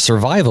is they're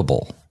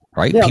survivable.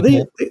 Right? Yeah,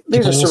 people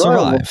will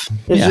survive.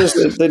 It's just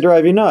that they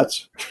drive you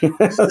nuts.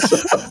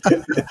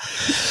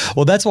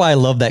 Well, that's why I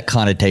love that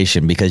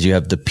connotation, because you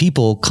have the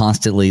people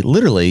constantly,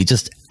 literally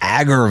just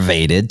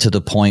aggravated to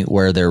the point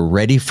where they're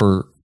ready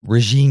for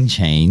regime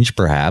change,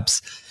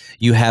 perhaps.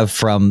 You have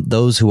from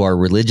those who are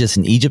religious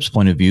in Egypt's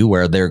point of view,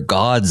 where their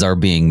gods are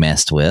being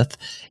messed with.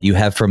 You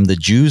have from the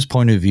Jews'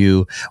 point of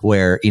view,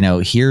 where,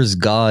 here's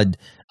God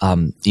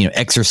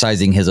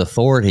exercising his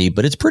authority,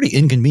 but it's pretty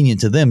inconvenient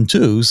to them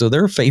too. So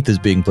their faith is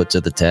being put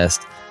to the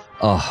test.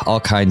 All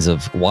kinds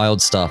of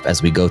wild stuff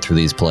as we go through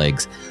these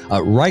plagues.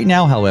 Right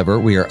now, however,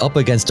 we are up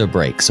against a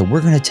break. So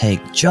we're going to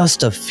take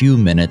just a few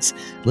minutes,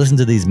 listen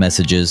to these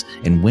messages.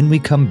 And when we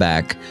come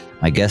back,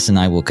 my guest and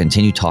I will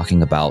continue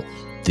talking about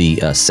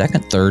the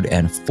second, third,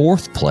 and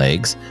fourth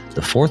plagues.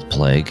 The fourth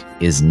plague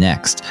is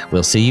next.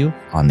 We'll see you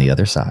on the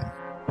other side.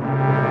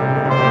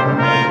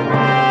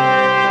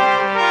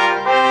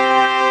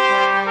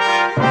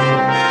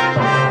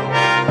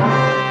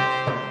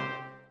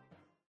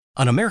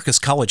 On America's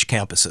college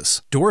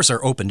campuses, doors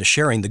are open to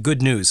sharing the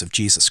good news of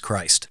Jesus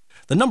Christ.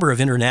 The number of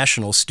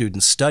international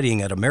students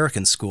studying at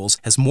American schools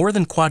has more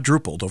than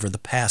quadrupled over the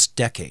past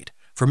decade.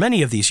 For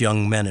many of these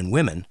young men and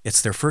women,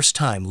 it's their first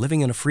time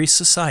living in a free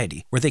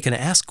society where they can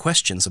ask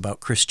questions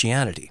about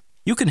Christianity.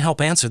 You can help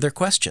answer their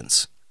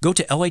questions. Go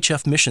to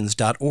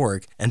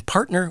lhfmissions.org and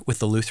partner with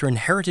the Lutheran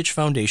Heritage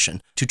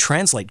Foundation to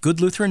translate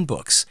good Lutheran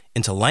books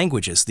into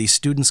languages these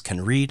students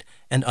can read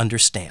and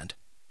understand.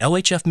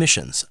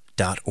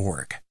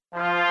 lhfmissions.org.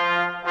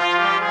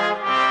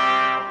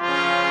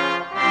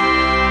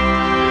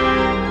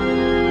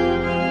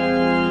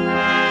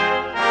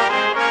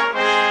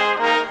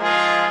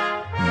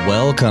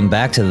 Welcome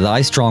back to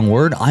Thy Strong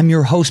Word. I'm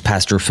your host,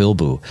 Pastor Phil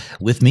Boo.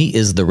 With me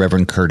is the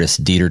Reverend Curtis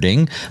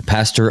Dieterding,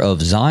 pastor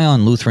of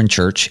Zion Lutheran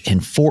Church in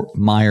Fort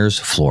Myers,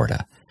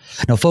 Florida.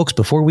 Now, folks,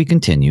 before we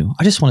continue,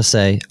 I just want to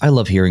say I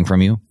love hearing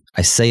from you.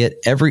 I say it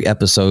every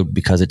episode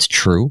because it's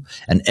true,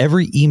 and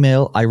every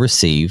email I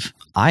receive,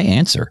 I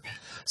answer.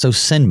 So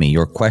send me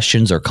your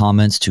questions or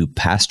comments to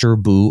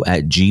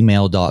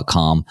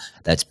pastorboo@gmail.com.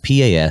 That's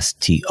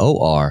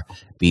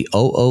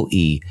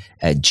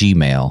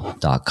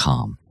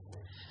PASTORBOOE@gmail.com.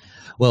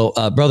 Well,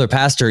 Brother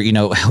Pastor,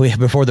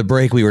 before the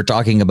break, we were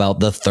talking about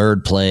the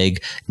third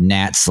plague,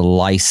 gnats,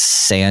 lice,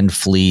 sand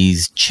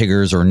fleas,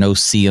 chiggers, or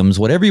no-see-ums,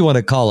 whatever you want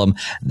to call them.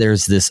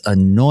 There's this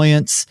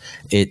annoyance.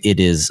 It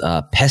is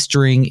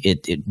pestering.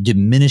 It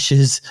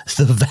diminishes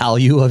the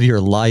value of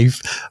your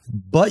life,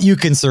 but you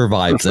can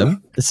survive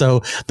them.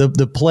 So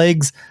the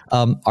plagues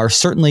are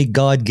certainly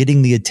God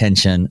getting the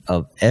attention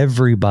of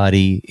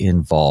everybody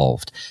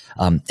involved.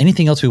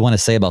 Anything else we want to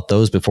say about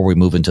those before we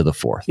move into the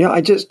fourth? Yeah,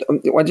 I just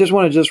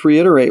want to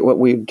reiterate what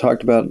we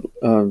talked about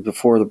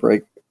before the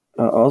break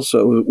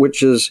also,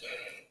 which is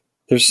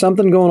there's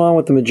something going on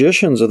with the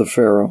magicians of the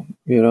Pharaoh,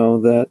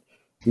 that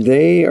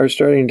they are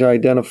starting to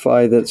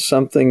identify that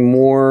something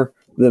more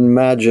than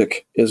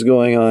magic is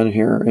going on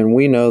here. And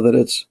we know that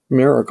it's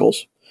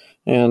miracles.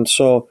 And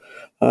so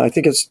I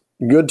think it's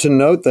good to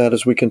note that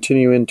as we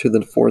continue into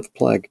the fourth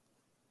plague.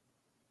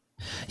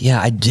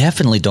 Yeah, I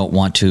definitely don't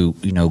want to,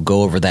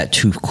 go over that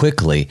too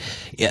quickly.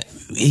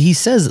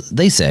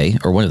 They say,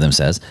 or one of them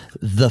says,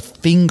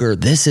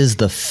 this is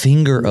the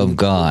finger of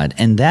God.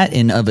 And that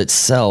in of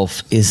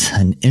itself is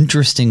an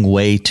interesting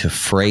way to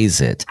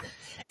phrase it.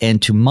 And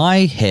to my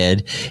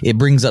head, it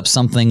brings up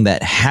something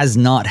that has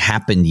not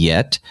happened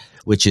yet,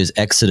 which is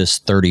Exodus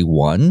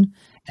 31.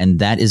 And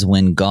that is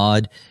when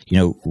God,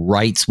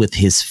 writes with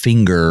his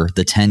finger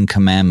the 10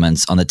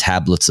 commandments on the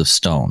tablets of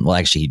stone. Well,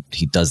 actually,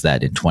 he does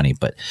that in 20,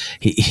 but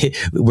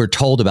we're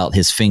told about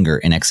his finger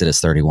in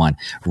Exodus 31,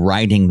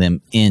 writing them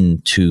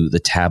into the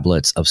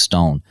tablets of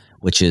stone,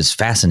 which is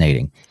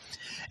fascinating.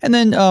 And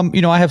then,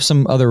 I have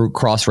some other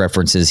cross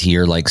references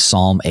here, like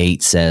Psalm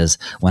 8 says,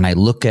 when I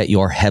look at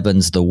your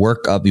heavens, the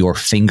work of your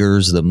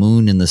fingers, the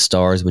moon and the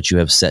stars, which you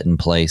have set in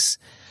place.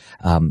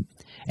 And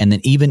then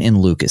even in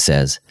Luke, it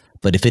says,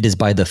 but if it is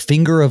by the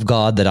finger of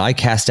God that I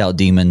cast out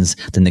demons,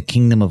 then the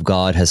kingdom of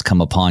God has come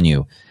upon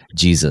you,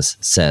 Jesus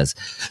says.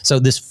 So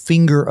this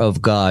finger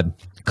of God,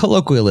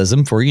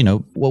 colloquialism for,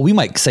 what we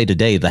might say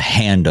today, the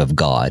hand of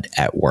God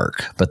at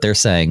work. But they're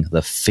saying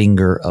the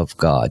finger of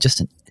God.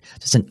 Just an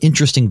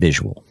interesting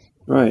visual.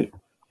 Right.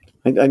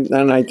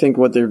 And I think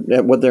what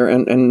they're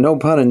and no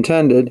pun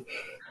intended,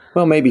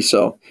 well, maybe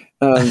so.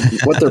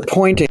 What they're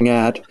pointing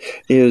at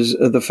is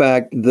the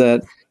fact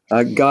that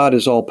God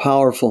is all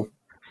powerful.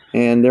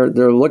 And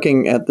they're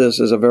looking at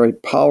this as a very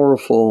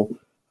powerful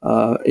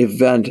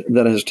event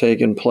that has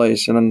taken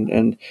place,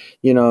 and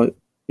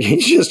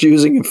he's just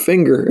using a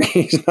finger.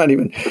 He's not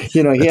even he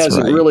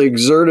hasn't really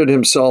exerted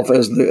himself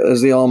as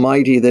the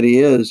Almighty that he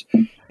is.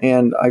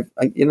 And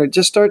it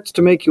just starts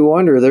to make you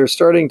wonder. They're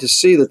starting to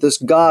see that this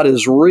God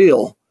is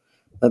real,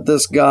 that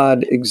this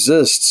God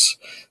exists,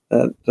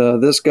 that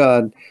this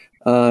God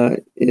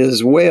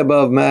is way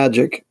above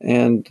magic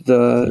and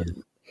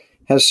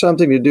has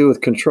something to do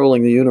with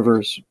controlling the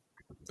universe.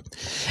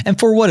 And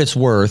for what it's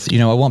worth,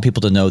 I want people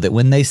to know that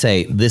when they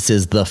say this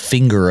is the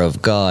finger of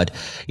God,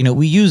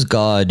 we use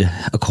God,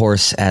 of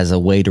course, as a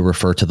way to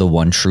refer to the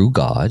one true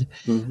God.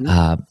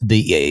 Mm-hmm.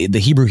 The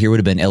Hebrew here would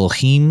have been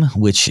Elohim,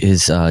 which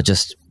is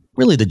just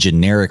really the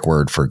generic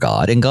word for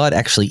God. And God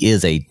actually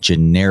is a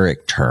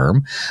generic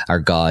term. Our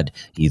God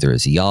either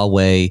is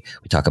Yahweh.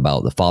 We talk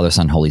about the Father,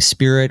 Son, Holy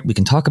Spirit. We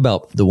can talk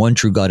about the one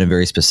true God in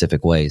very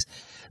specific ways.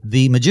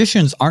 the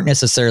magicians aren't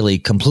necessarily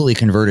completely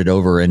converted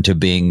over into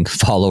being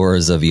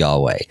followers of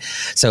Yahweh.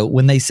 So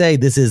when they say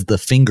this is the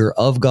finger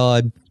of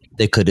God,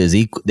 they could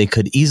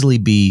easily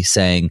be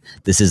saying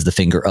this is the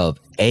finger of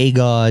a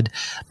God.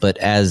 But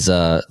as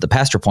the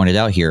pastor pointed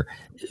out here,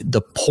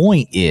 the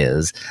point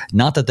is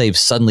not that they've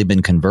suddenly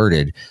been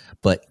converted,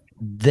 but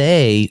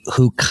they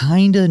who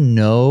kind of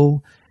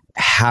know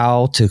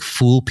how to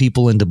fool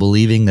people into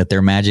believing that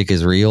their magic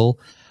is real,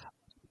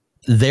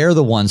 they're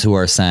the ones who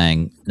are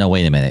saying, no,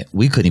 wait a minute,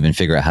 we couldn't even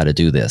figure out how to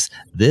do this.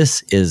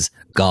 This is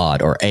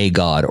God or a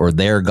God or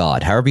their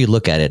God. However you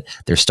look at it,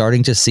 they're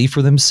starting to see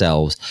for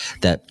themselves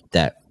that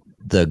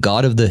the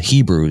God of the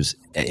Hebrews,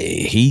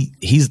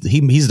 he's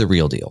the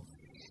real deal.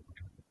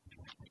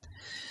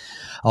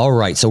 All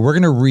right, so we're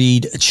going to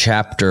read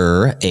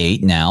chapter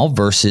 8 now,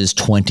 verses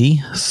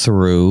 20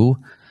 through,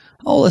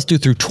 let's do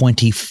through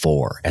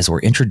 24, as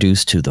we're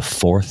introduced to the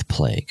fourth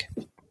plague.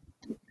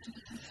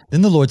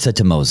 Then the Lord said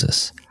to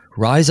Moses,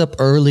 "Rise up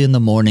early in the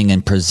morning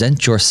and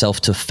present yourself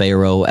to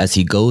Pharaoh as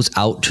he goes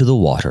out to the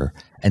water,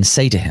 and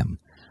say to him,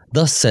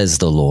 'Thus says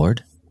the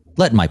Lord,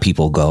 let my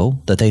people go,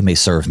 that they may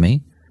serve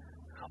me.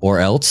 Or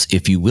else,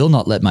 if you will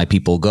not let my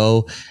people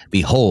go,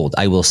 behold,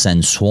 I will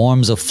send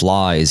swarms of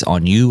flies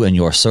on you and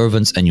your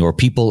servants and your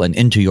people and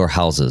into your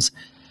houses.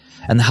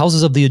 And the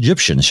houses of the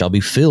Egyptians shall be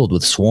filled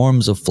with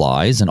swarms of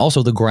flies, and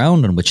also the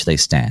ground on which they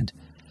stand.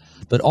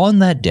 But on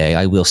that day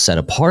I will set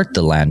apart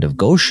the land of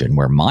Goshen,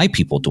 where my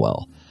people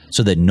dwell,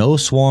 so that no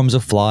swarms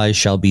of flies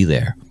shall be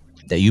there,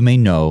 that you may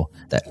know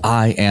that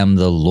I am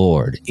the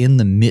Lord in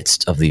the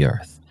midst of the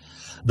earth.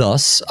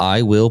 Thus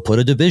I will put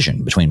a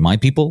division between my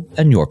people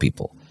and your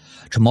people.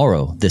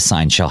 Tomorrow this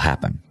sign shall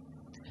happen.'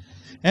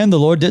 And the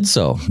Lord did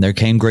so. There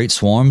came great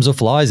swarms of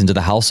flies into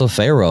the house of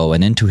Pharaoh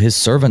and into his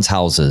servants'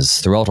 houses.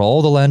 Throughout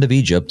all the land of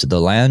Egypt, the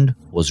land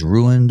was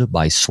ruined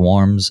by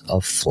swarms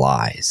of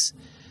flies."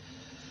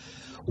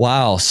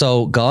 Wow.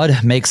 So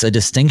God makes a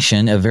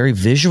distinction, a very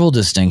visual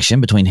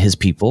distinction between his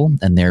people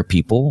and their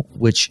people,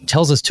 which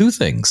tells us two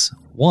things.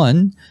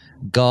 One,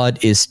 God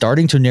is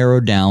starting to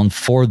narrow down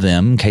for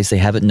them, in case they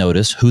haven't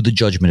noticed, who the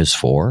judgment is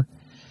for.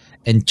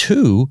 And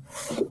two,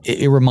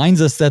 it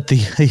reminds us that the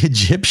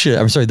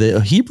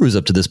Hebrews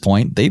up to this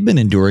point, they've been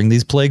enduring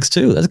these plagues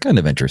too. That's kind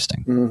of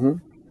interesting. Mm-hmm.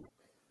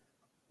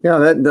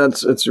 Yeah,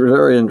 it's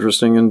very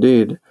interesting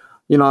indeed.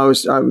 You know,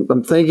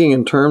 I'm thinking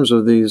in terms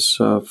of these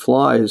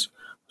flies.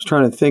 I was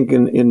trying to think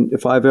in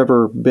if I've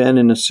ever been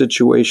in a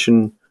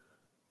situation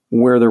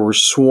where there were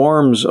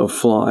swarms of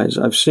flies.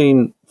 I've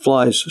seen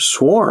flies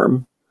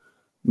swarm,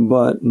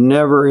 but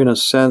never in a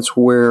sense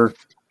where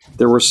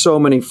there were so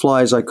many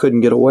flies I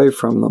couldn't get away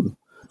from them.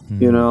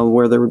 You know,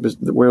 where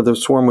the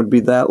swarm would be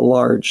that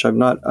large. I've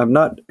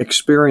not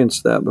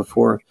experienced that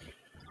before,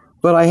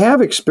 but I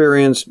have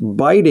experienced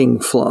biting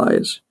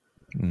flies.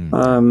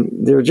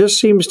 There just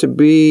seems to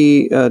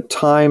be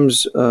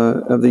times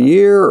of the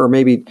year, or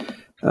maybe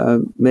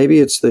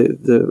it's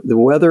the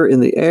weather in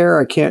the air.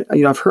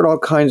 I've heard all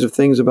kinds of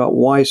things about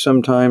why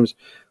sometimes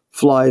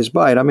flies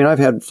bite. I mean, I've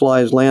had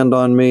flies land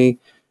on me,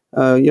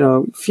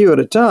 a few at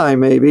a time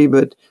maybe,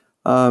 but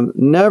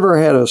never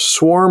had a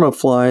swarm of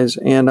flies.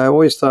 And I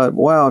always thought,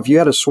 wow, if you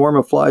had a swarm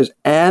of flies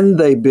and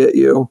they bit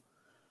you,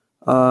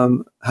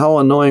 how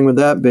annoying would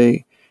that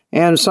be?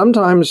 And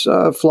sometimes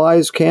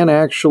flies can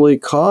actually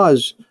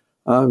cause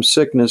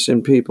sickness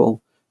in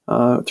people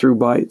through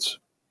bites.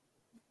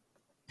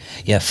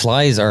 Yeah,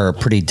 flies are a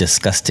pretty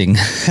disgusting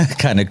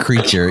kind of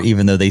creature,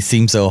 even though they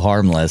seem so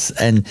harmless.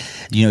 And,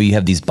 you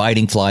have these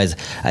biting flies.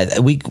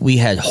 We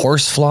had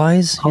horse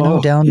flies,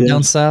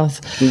 down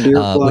south. Deer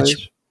flies.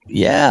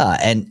 Yeah.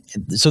 And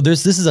so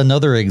this is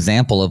another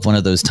example of one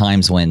of those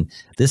times when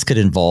this could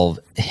involve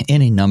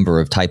any number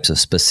of types of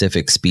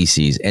specific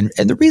species. And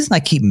the reason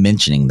I keep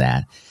mentioning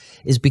that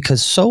is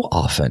because so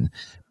often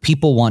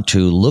people want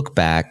to look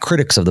back,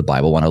 critics of the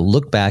Bible want to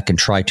look back and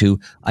try to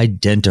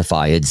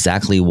identify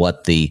exactly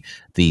what the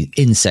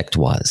insect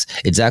was,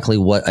 exactly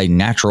what a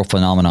natural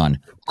phenomenon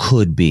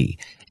could be.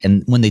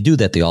 And when they do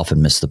that, they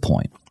often miss the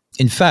point.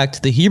 In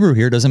fact, the Hebrew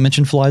here doesn't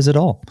mention flies at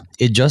all.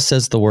 It just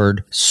says the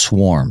word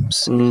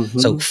swarms. Mm-hmm.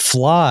 So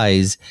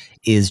flies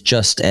is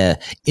just an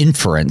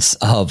inference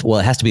of,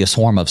 it has to be a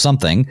swarm of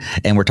something.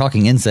 And we're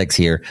talking insects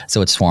here.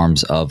 So it's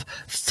swarms of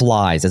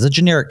flies as a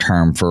generic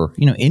term for,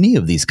 any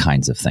of these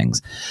kinds of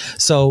things.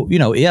 So,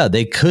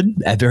 they could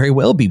very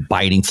well be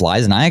biting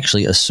flies. And I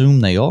actually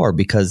assume they are,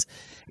 because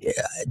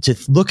to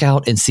look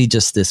out and see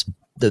just this,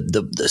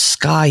 the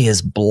sky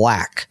is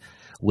black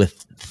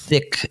with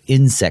thick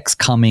insects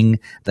coming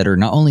that are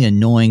not only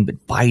annoying,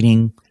 but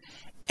biting.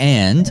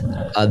 And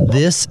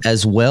this,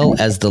 as well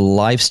as the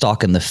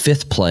livestock in the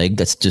fifth plague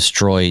that's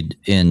destroyed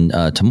in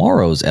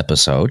tomorrow's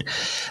episode,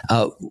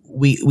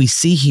 we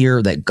see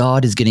here that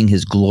God is getting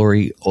his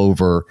glory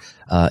over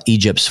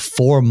Egypt's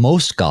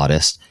foremost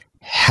goddess,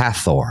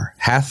 Hathor.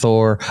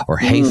 Hathor or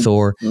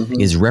Hathor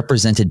is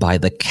represented by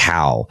the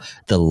cow,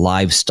 the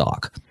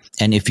livestock.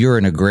 And if you're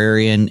an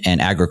agrarian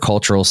and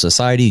agricultural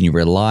society and you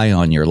rely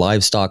on your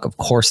livestock, of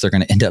course, they're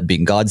going to end up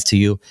being gods to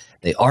you.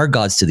 They are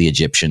gods to the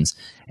Egyptians,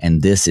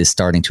 and this is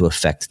starting to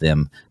affect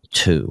them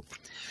too.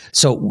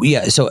 So we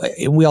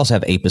also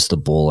have Apis the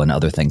bull and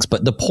other things.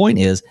 But the point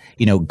is,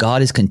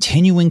 God is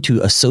continuing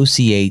to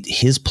associate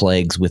his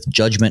plagues with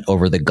judgment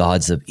over the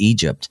gods of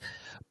Egypt.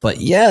 But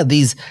yeah,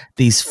 these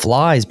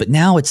flies, but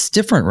now it's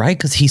different, right?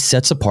 Because he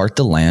sets apart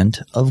the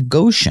land of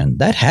Goshen.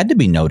 That had to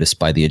be noticed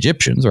by the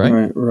Egyptians,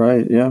 right?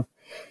 Right, yeah.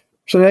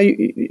 So now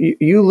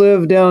you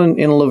live down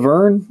in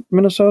Laverne,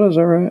 Minnesota, is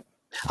that right?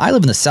 I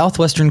live in the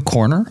southwestern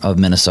corner of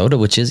Minnesota,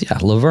 which is,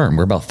 Laverne.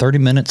 We're about 30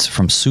 minutes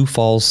from Sioux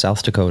Falls,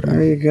 South Dakota.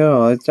 There you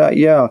go.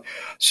 Yeah.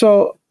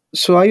 So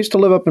I used to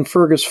live up in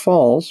Fergus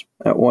Falls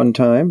at one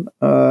time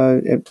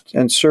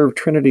and served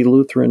Trinity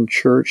Lutheran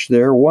Church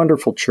there,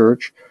 wonderful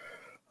church.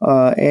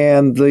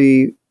 And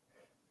the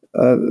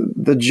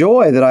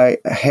joy that I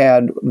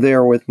had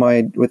there with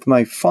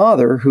my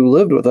father, who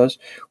lived with us,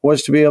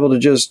 was to be able to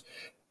just,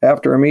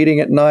 after a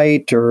meeting at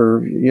night,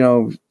 or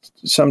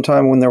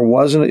sometime when there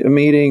wasn't a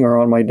meeting or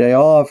on my day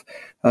off,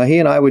 he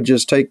and I would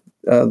just take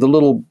the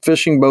little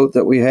fishing boat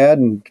that we had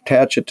and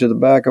attach it to the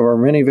back of our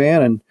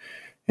minivan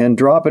and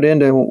drop it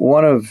into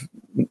one of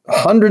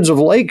hundreds of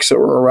lakes that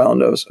were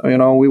around us.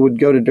 We would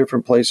go to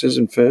different places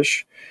and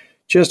fish.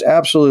 Just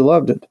absolutely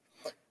loved it.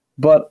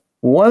 But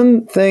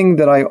one thing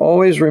that I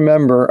always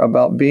remember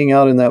about being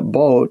out in that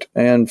boat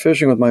and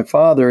fishing with my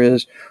father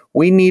is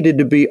we needed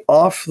to be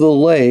off the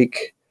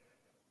lake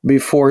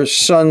before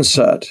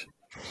sunset,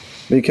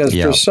 because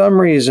for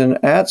some reason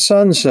at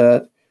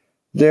sunset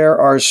there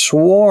are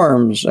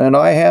swarms, and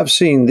I have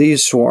seen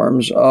these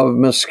swarms of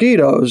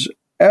mosquitoes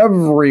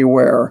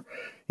everywhere.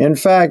 In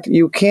fact,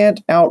 you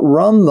can't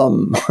outrun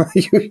them.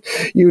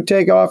 You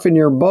take off in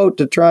your boat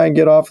to try and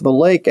get off the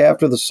lake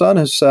after the sun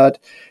has set,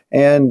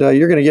 and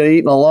you're going to get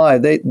eaten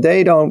alive.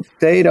 They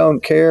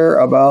don't care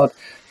about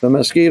the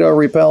mosquito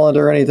repellent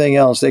or anything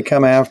else. They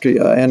come after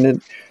you,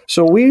 and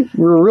so we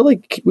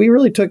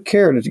really took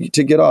care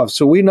to get off.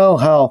 So we know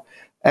how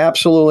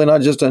absolutely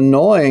not just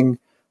annoying,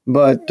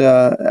 but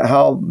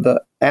how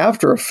the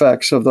after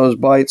effects of those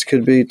bites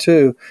could be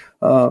too,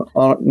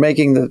 on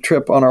making the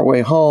trip on our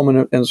way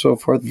home and so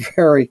forth.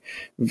 Very,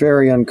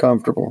 very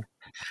uncomfortable.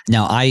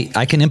 Now,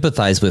 I can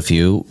empathize with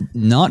you,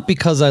 not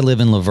because I live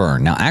in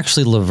Laverne. Now,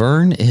 actually,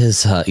 Laverne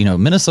is,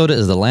 Minnesota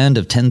is the land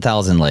of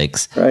 10,000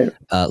 lakes. Right.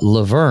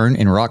 Laverne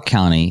in Rock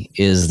County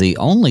is the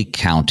only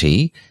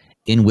county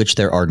in which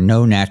there are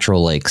no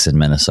natural lakes in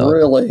Minnesota.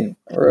 Really?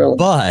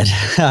 But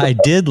I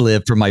did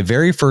live, for my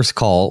very first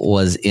call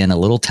was in a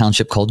little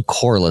township called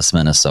Corliss,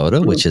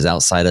 Minnesota, which is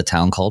outside a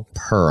town called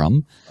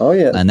Perham. Oh,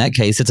 yeah. In that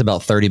case, it's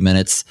about 30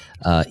 minutes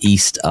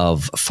east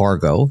of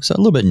Fargo, so a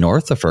little bit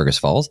north of Fergus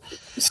Falls.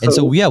 And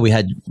so, we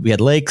had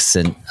lakes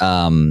and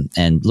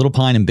Little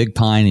Pine and Big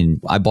Pine,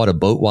 and I bought a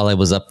boat while I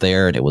was up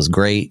there, and it was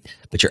great.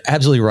 But you're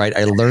absolutely right.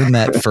 I learned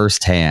that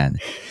firsthand.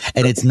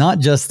 And it's not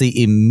just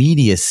the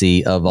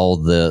immediacy of all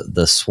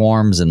the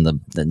swarms and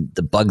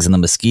the bugs and the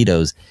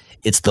mosquitoes.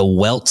 It's the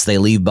welts they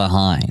leave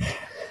behind.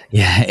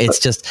 Yeah, it's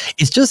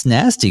just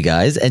nasty,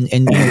 guys. And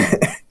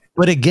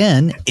but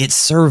again, it's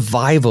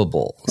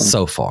survivable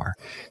so far.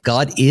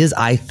 God is,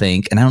 I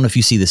think, and I don't know if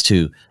you see this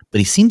too, but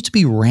he seems to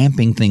be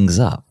ramping things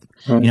up.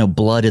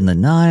 Blood in the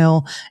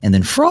Nile, and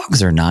then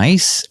frogs are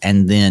nice,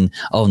 and then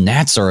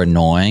gnats are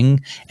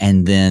annoying,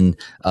 and then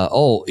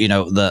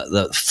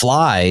the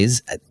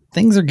flies.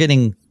 Things are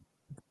getting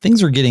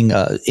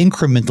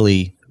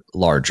incrementally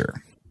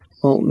larger.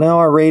 Well, now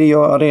our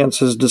radio audience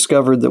has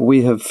discovered that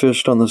we have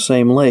fished on the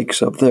same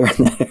lakes up there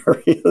in that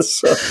area.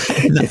 So,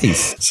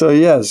 nice.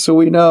 So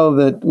we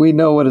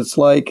know what it's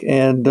like,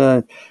 and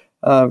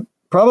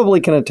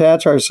probably can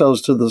attach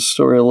ourselves to the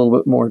story a little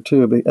bit more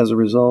too as a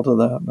result of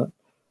that. But.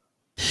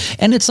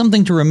 And it's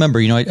something to remember.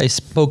 I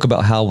spoke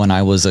about how when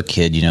I was a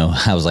kid,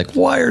 I was like,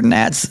 why are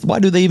gnats? Why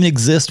do they even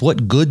exist?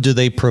 What good do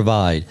they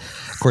provide?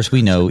 Of course,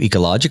 we know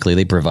ecologically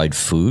they provide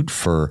food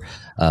for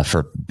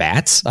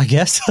bats, I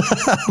guess.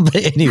 But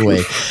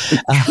anyway,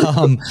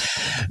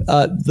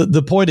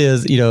 the point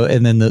is,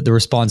 and then the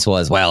response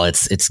was, well,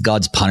 it's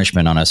God's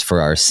punishment on us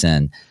for our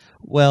sin.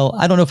 Well,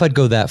 I don't know if I'd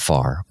go that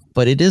far.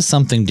 But it is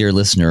something, dear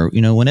listener,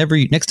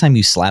 next time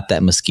you slap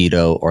that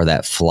mosquito or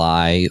that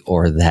fly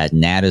or that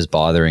gnat is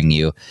bothering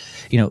you,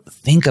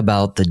 think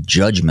about the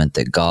judgment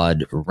that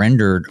God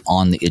rendered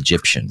on the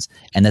Egyptians,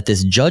 and that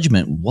this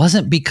judgment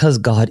wasn't because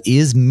God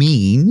is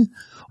mean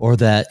or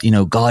that,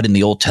 God in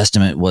the Old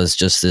Testament was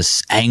just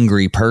this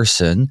angry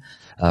person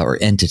or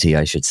entity,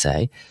 I should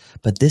say.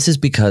 But this is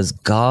because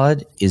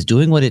God is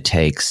doing what it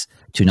takes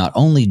to not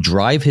only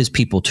drive his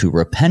people to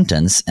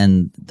repentance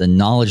and the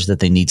knowledge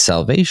that they need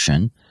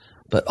salvation,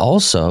 but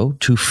also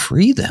to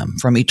free them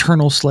from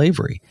eternal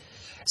slavery.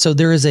 So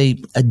there is a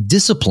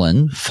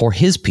discipline for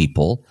his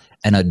people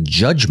and a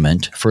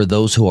judgment for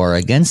those who are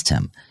against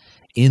him.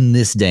 In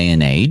this day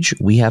and age,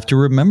 we have to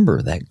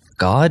remember that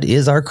God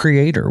is our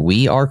creator.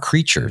 We are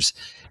creatures.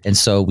 And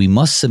so we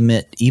must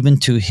submit even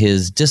to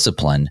his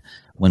discipline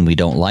when we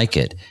don't like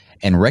it.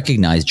 and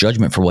recognize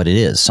judgment for what it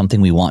is,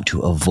 something we want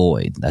to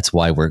avoid. That's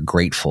why we're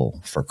grateful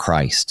for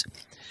Christ.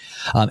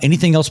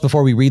 Anything else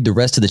before we read the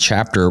rest of the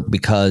chapter?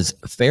 Because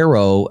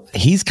Pharaoh,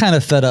 he's kind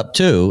of fed up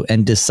too,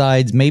 and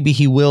decides maybe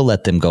he will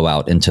let them go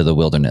out into the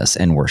wilderness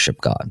and worship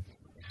God.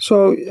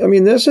 So, I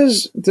mean, this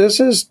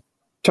is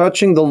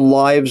touching the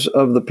lives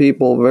of the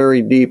people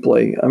very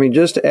deeply. I mean,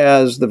 just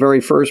as the very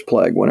first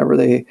plague, when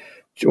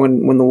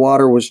the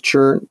water was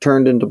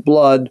turned into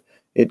blood,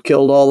 it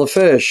killed all the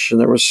fish, and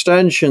there was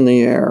stench in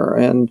the air,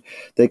 and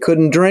they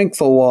couldn't drink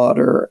the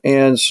water.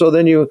 And so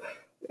then you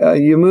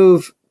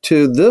move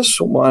to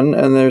this one,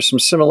 and there's some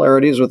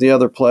similarities with the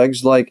other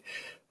plagues, like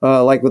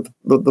with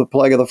the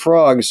plague of the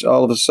frogs.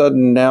 All of a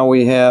sudden, now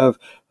we have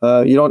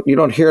you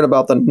don't hear it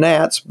about the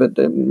gnats, but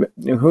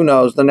who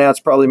knows? The gnats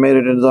probably made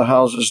it into the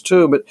houses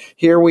too. But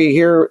here we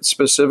hear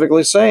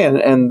specifically saying,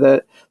 and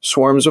that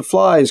swarms of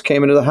flies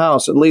came into the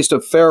house, at least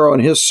of Pharaoh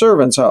and his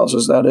servants'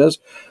 houses, that is.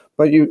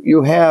 But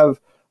you have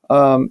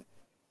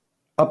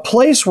a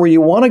place where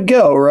you want to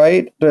go,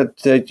 right?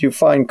 That you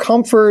find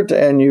comfort,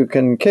 and you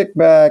can kick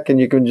back, and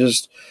you can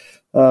just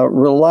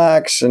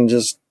relax and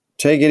just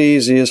take it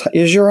easy.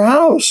 Is your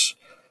house,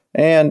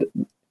 and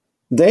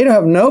they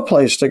have no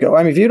place to go.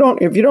 I mean, if you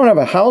don't have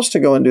a house to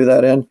go and do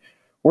that in,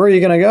 where are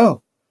you going to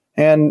go?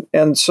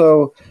 And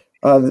so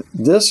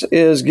this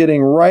is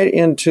getting right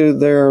into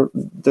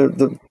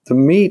the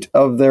meat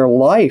of their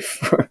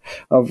life,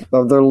 of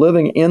their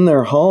living in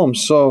their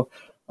homes. So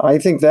I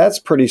think that's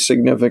pretty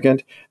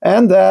significant.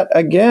 And that,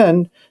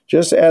 again,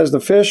 just as the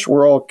fish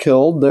were all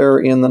killed there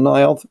in the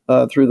Nile,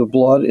 through the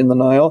blood in the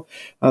Nile,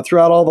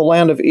 throughout all the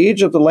land of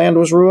Egypt, the land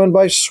was ruined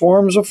by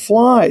swarms of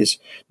flies.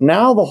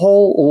 Now the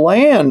whole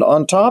land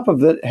on top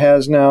of it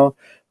has now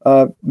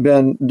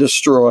been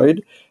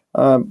destroyed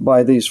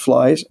by these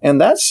flies. And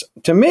that's,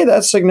 to me,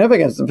 that's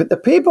significant.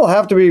 The people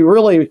have to be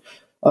really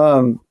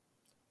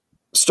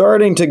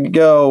starting to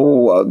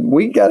go,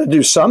 we got to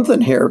do something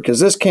here, because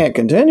this can't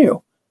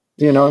continue.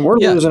 And we're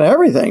losing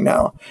everything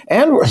now,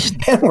 and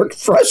we're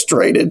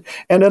frustrated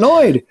and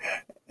annoyed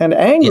and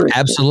angry. Yeah,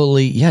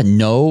 absolutely,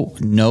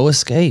 no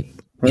escape.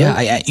 Right?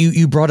 Yeah,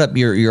 you brought up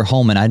your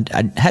home, and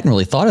I hadn't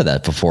really thought of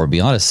that before, to be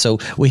honest. So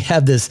we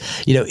have this,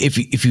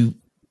 if you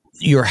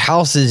your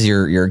house is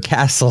your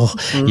castle,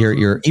 mm-hmm.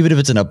 your even if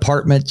it's an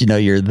apartment,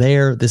 you're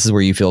there. This is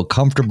where you feel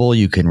comfortable.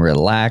 You can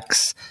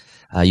relax.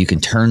 You can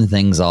turn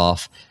things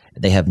off.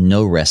 They have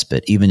no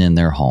respite, even in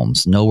their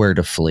homes, nowhere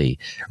to flee.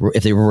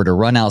 If they were to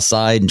run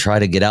outside and try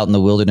to get out in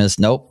the wilderness,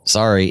 nope,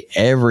 sorry,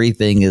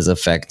 everything is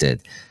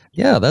affected.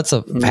 Yeah, that's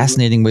a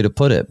fascinating way to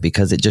put it,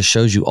 because it just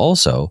shows you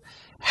also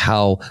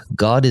how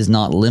God is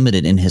not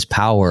limited in his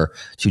power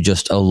to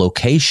just a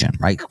location,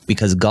 right?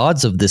 Because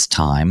gods of this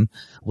time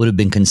would have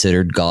been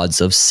considered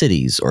gods of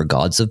cities, or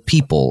gods of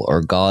people,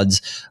 or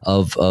gods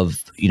of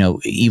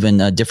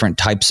even different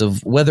types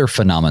of weather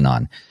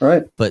phenomenon.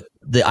 Right. But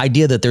the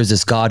idea that there's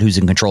this God who's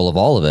in control of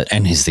all of it,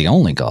 and he's the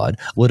only God,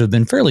 would have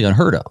been fairly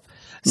unheard of.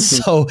 Mm-hmm.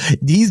 So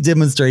he's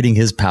demonstrating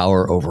his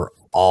power over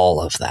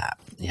all of that.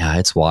 Yeah,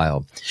 it's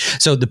wild.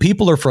 So the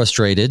people are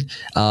frustrated,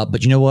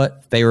 but you know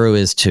what? Pharaoh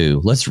is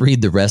too. Let's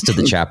read the rest of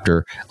the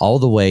chapter all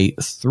the way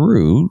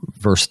through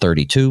verse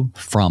 32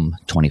 from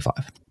 25.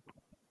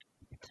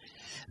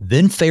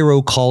 Then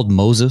Pharaoh called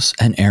Moses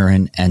and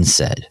Aaron and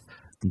said,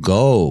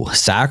 "Go,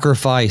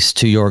 sacrifice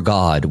to your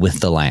God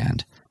with the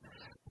land."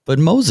 But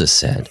Moses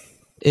said,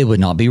 "It would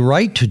not be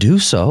right to do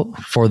so,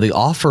 for the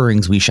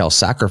offerings we shall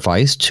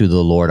sacrifice to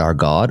the Lord our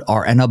God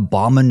are an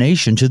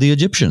abomination to the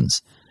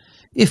Egyptians.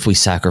 If we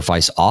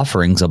sacrifice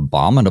offerings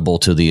abominable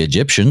to the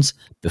Egyptians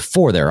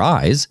before their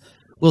eyes,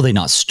 will they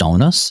not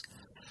stone us?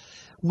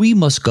 We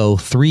must go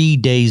 3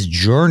 days'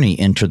 journey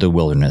into the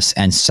wilderness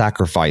and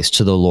sacrifice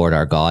to the Lord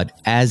our God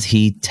as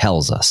he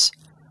tells us."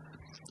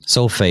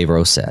 So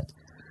Pharaoh said,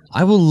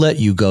 "I will let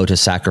you go to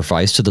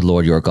sacrifice to the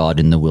Lord your God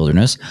in the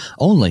wilderness,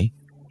 only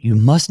you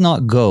must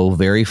not go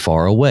very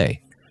far away.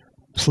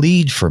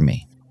 Plead for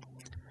me."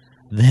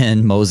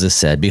 Then Moses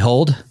said,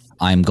 "Behold,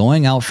 I am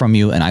going out from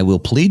you, and I will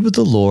plead with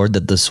the Lord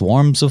that the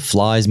swarms of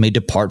flies may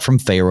depart from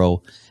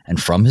Pharaoh and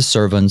from his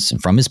servants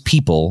and from his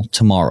people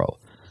tomorrow.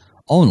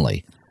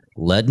 Only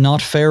let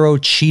not Pharaoh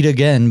cheat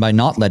again by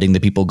not letting the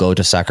people go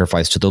to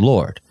sacrifice to the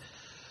Lord."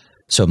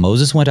 So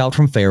Moses went out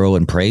from Pharaoh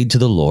and prayed to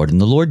the Lord, and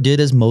the Lord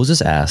did as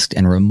Moses asked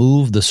and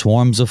removed the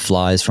swarms of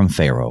flies from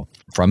Pharaoh,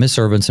 from his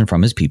servants and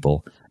from his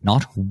people.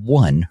 Not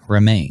one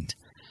remained.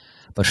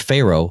 But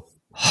Pharaoh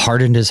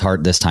hardened his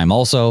heart this time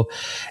also,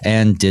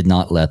 and did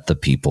not let the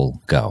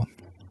people go.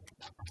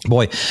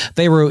 Boy,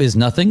 Pharaoh is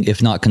nothing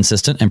if not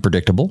consistent and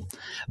predictable,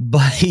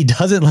 but he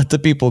doesn't let the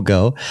people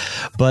go.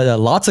 But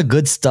lots of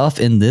good stuff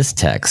in this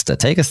text.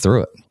 Take us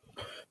through it.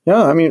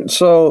 Yeah, I mean,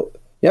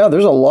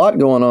 there's a lot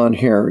going on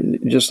here,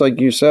 just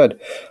like you said.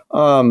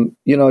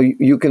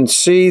 You can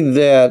see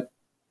that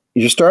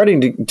you're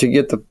starting to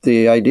get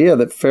the idea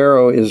that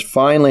Pharaoh is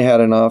finally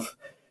had enough.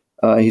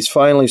 He's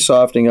finally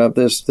softening up.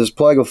 This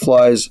plague of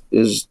flies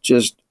is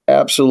just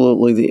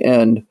absolutely the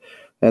end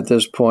at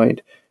this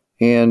point.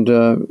 And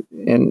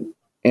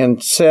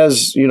and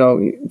says,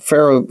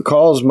 Pharaoh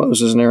calls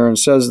Moses and Aaron and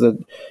says that,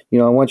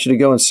 I want you to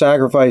go and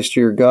sacrifice to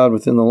your God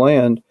within the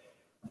land.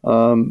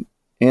 And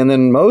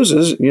then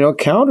Moses,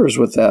 counters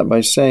with that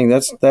by saying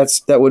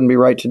that wouldn't be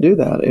right to do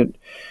that.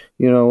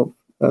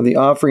 The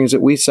offerings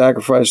that we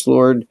sacrifice,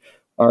 Lord,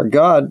 our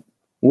God,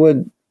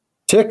 would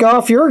tick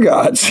off your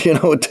gods,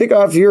 tick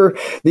off the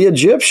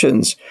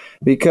Egyptians,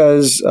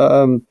 because,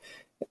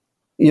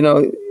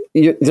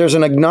 there's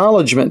an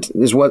acknowledgement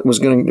is what's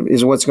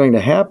going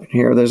to happen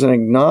here. There's an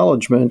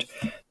acknowledgement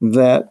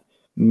that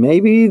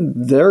maybe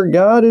their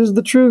God is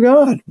the true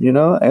God.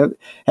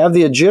 Have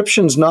the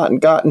Egyptians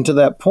not gotten to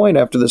that point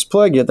after this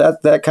plague yet?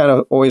 That kind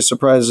of always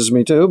surprises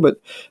me too.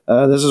 But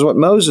this is what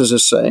Moses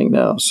is saying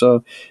now.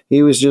 So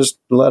he was just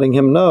letting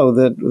him know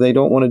that they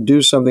don't want to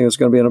do something that's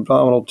going to be an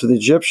abominable to the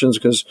Egyptians,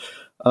 because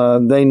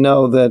they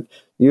know that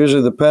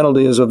usually the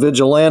penalty is a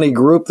vigilante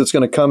group that's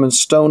going to come and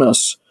stone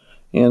us.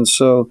 And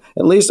so,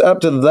 at least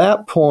up to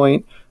that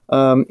point,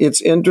 it's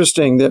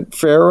interesting that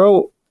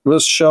Pharaoh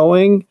was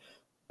showing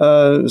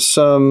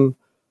some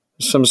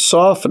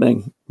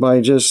softening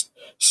by just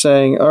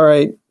saying, "All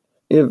right,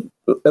 if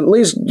at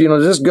least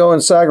just go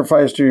and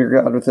sacrifice to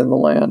your God within the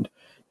land."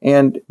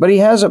 But he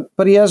has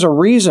a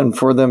reason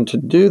for them to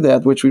do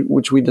that,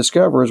 which we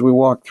discover as we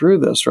walk through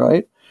this.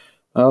 Right?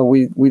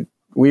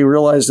 We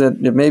realize that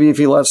maybe if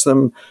he lets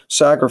them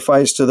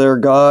sacrifice to their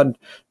God,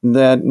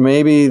 that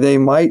maybe they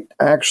might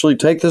actually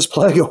take this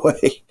plague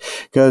away,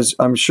 because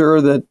I'm sure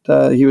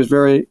that he was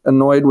very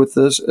annoyed with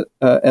this,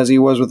 as he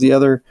was with the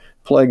other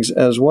plagues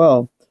as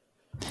well.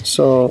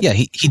 So yeah,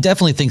 he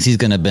definitely thinks he's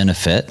going to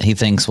benefit. He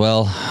thinks,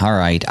 well, all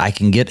right, I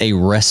can get a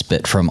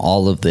respite from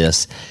all of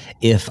this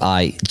if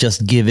I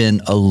just give in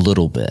a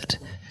little bit.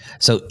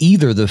 So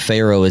either the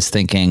Pharaoh is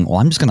thinking, well,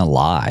 I'm just going to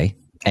lie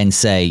and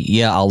say,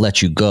 yeah, I'll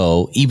let you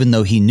go, even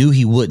though he knew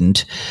he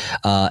wouldn't,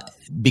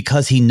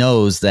 because he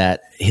knows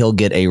that he'll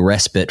get a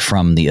respite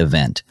from the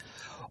event.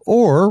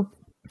 Or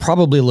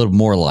probably a little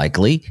more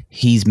likely,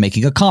 he's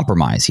making a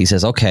compromise. He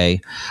says, okay,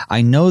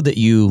 I know that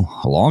you,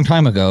 a long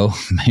time ago,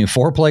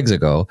 4 plagues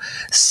ago,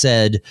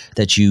 said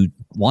that you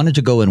wanted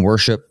to go and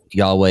worship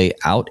Yahweh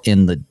out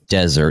in the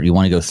desert. You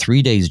want to go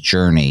 3 days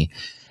journey.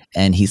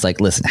 And he's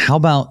like, listen, how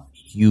about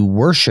you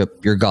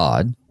worship your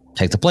God,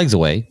 take the plagues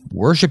away,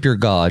 worship your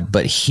God,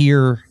 but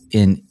here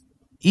in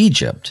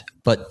Egypt,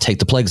 but take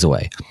the plagues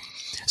away.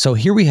 So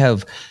here we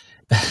have,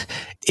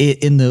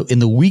 in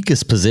the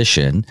weakest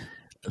position,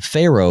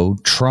 Pharaoh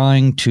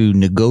trying to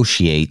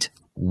negotiate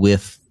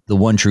with the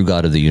one true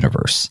God of the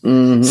universe.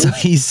 Mm-hmm. So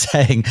he's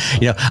saying,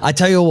 I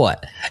tell you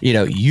what,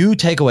 you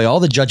take away all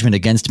the judgment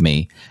against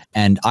me,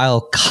 and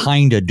I'll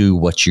kind of do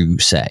what you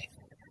say.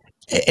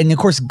 And of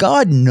course,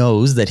 God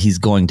knows that he's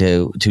going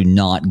to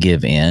not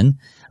give in.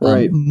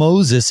 Right.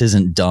 Moses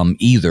isn't dumb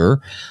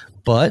either,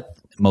 but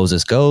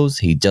Moses goes,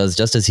 he does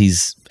just as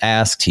he's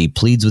asked, he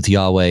pleads with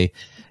Yahweh.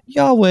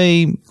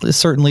 Yahweh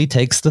certainly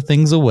takes the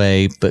things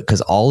away, but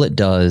because all it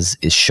does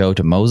is show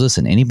to Moses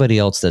and anybody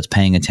else that's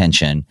paying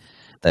attention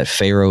that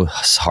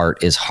Pharaoh's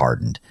heart is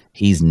hardened.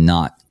 He's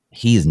not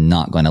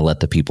going to let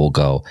the people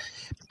go.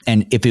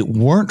 And if it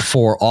weren't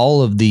for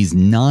all of these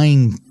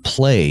 9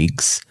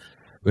 plagues,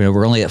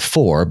 we're only at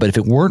 4, but if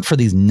it weren't for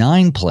these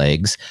 9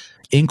 plagues,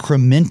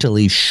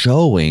 incrementally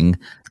showing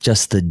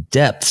just the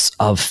depths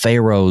of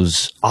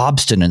Pharaoh's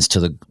obstinance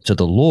to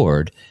the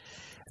Lord,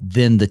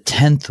 then the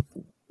 10th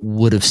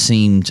would have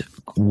seemed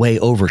way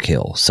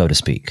overkill, so to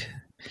speak.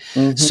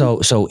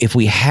 Mm-hmm. So if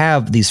we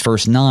have these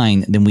first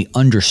 9, then we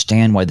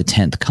understand why the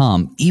 10th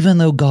come, even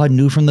though God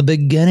knew from the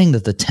beginning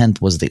that the 10th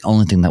was the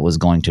only thing that was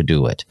going to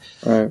do it.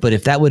 Right. But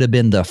if that would have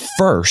been the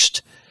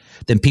first,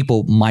 then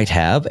people might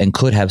have and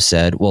could have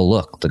said, well,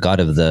 look, the God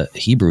of the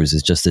Hebrews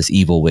is just this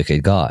evil,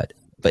 wicked God.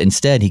 But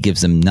instead, he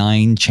gives them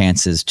 9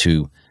 chances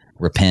to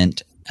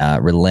repent,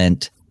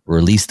 relent,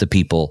 release the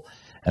people,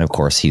 and of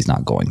course, he's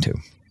not going to.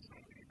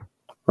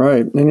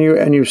 Right,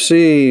 and you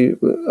see,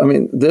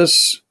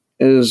 this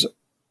is,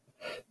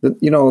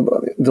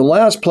 the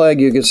last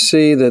plague. You could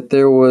see that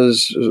there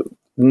was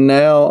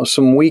now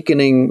some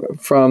weakening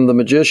from the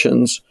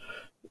magicians,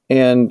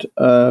 and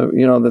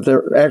that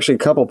there were actually a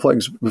couple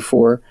plagues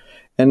before,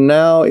 and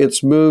now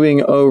it's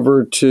moving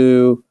over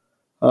to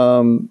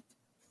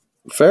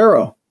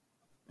Pharaoh.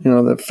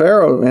 The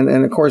Pharaoh,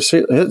 and of course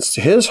it's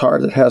his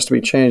heart that has to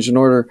be changed in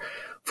order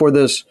for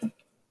this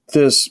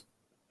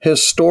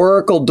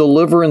historical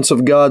deliverance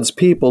of God's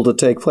people to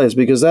take place,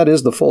 because that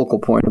is the focal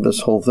point of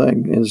this whole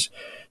thing, is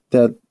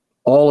that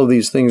all of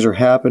these things are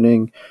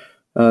happening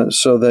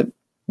so that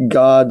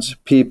God's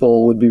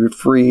people would be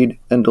freed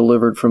and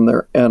delivered from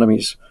their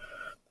enemies.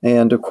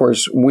 And of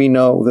course, we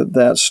know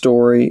that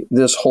story,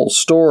 this whole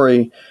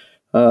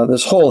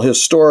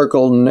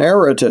historical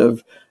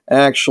narrative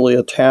actually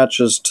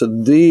attaches to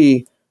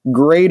the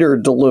greater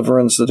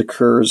deliverance that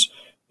occurs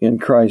in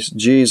Christ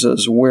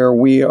Jesus, where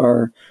we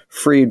are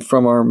freed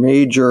from our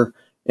major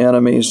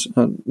enemies,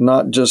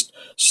 not just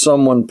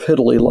someone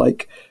piddly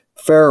like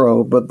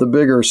Pharaoh, but the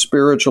bigger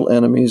spiritual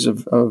enemies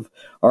of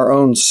our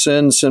own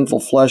sinful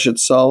flesh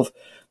itself,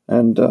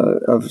 and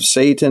of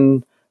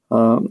Satan,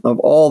 of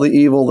all the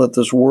evil that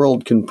this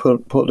world can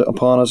put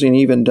upon us, and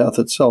even death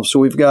itself. So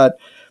we've got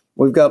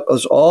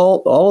us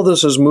all of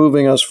this is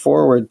moving us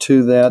forward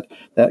to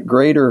that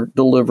greater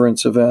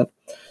deliverance event.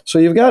 So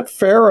you've got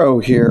Pharaoh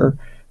here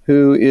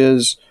who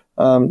is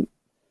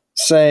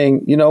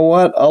saying, you know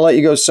what, I'll let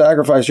you go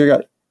sacrifice your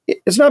God.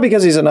 It's not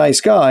because he's a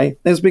nice guy.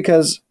 It's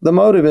because the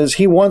motive is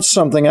he wants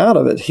something out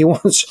of it. He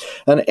wants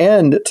an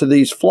end to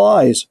these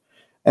flies.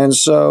 And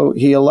so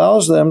he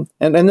allows them,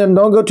 and then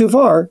don't go too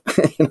far,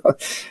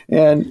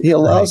 and he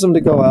allows them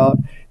to go out.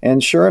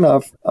 And sure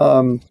enough,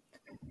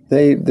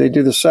 they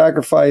do the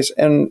sacrifice,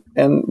 and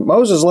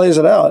Moses lays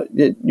it out.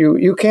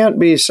 You can't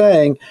be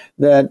saying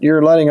that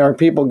you're letting our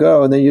people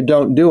go and then you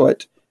don't do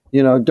it.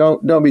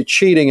 Don't be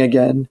cheating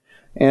again.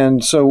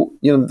 And so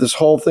this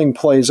whole thing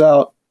plays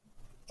out,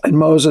 and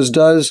Moses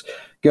does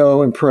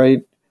go and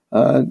pray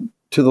to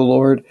the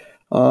Lord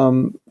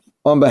on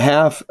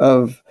behalf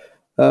of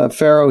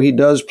Pharaoh. He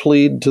does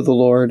plead to the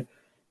Lord.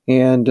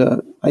 And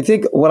I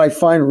think what I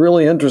find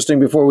really interesting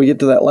before we get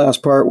to that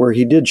last part where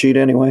he did cheat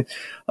anyway,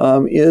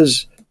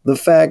 is the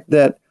fact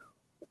that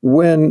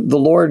when the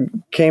Lord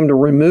came to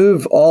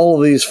remove all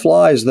of these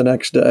flies the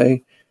next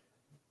day,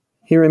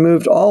 he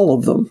removed all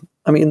of them.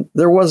 I mean,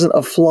 there wasn't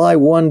a fly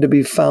one to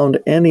be found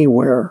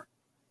anywhere.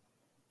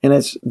 And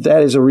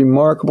that is a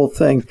remarkable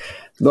thing.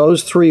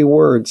 Those 3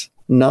 words,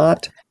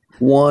 not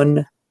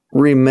one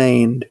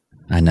remained.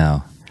 I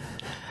know.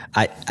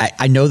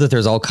 I know that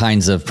there's all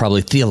kinds of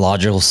probably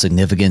theological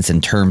significance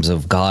in terms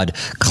of God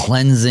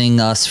cleansing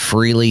us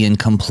freely and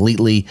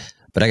completely.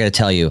 But I got to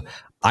tell you,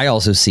 I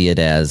also see it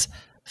as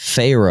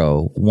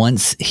Pharaoh,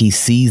 once he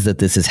sees that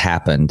this has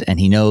happened and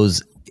he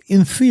knows,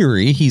 in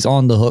theory, he's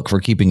on the hook for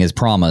keeping his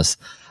promise,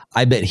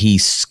 I bet he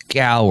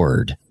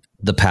scoured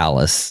the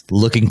palace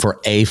looking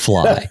for a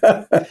fly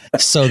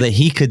so that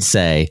he could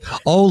say,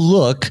 oh,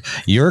 look,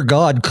 your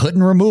God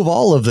couldn't remove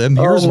all of them.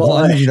 Here's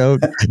one,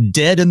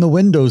 dead in the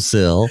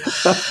windowsill.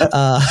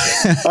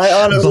 I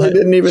honestly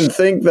didn't even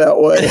think that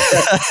way.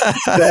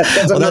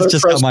 That's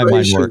just how my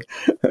mind works.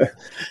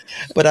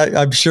 But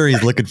I'm sure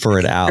he's looking for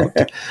it out.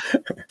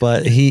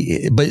 But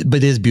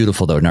it is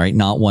beautiful though, right?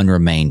 Not one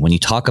remained. When you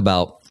talk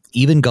about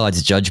even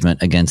God's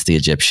judgment against the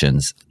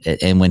Egyptians,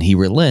 and when he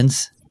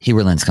relents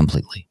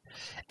completely.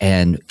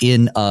 And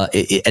and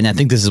I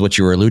think this is what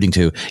you were alluding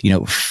to,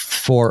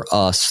 for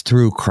us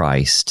through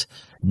Christ,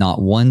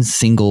 not one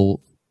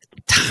single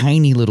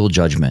tiny little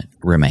judgment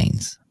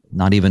remains,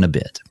 not even a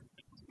bit.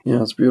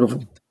 Yeah, it's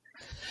beautiful.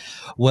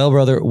 Well,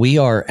 brother, we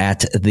are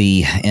at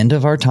the end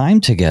of our time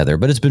together,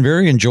 but it's been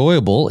very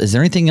enjoyable. Is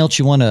there anything else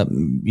you want to,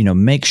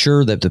 make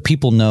sure that the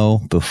people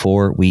know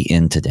before we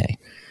end today?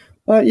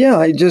 Yeah,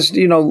 I just,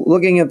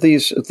 looking at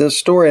this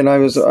story, and I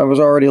was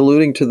already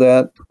alluding to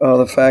that,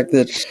 the fact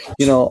that,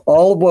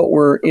 all of what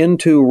we're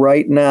into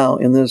right now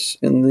in this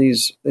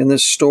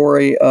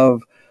story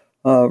of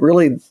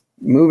really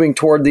moving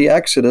toward the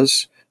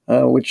Exodus,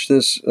 which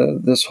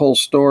this whole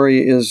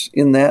story is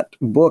in that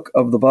book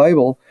of the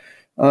Bible,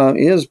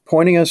 is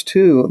pointing us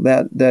to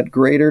that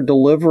greater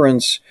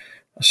deliverance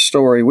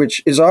story,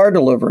 which is our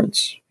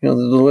deliverance, the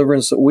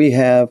deliverance that we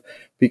have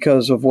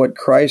because of what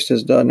Christ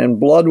has done, and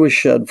blood was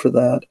shed for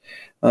that.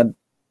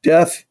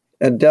 Death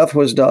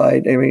was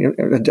died.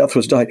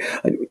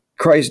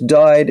 Christ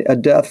died a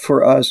death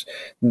for us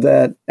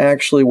that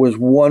actually was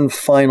one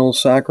final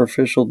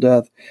sacrificial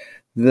death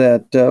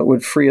that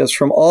would free us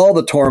from all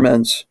the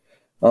torments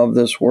of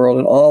this world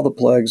and all the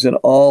plagues and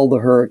all the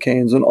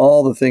hurricanes and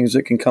all the things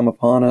that can come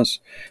upon us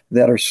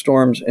that are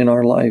storms in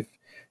our life.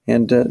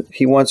 And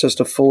he wants us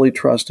to fully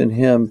trust in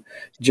him,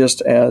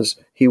 just as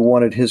he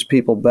wanted his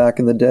people back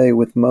in the day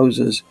with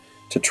Moses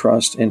to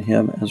trust in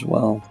him as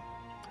well.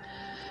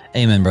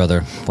 Amen,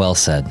 brother. Well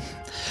said.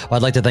 Well,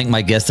 I'd like to thank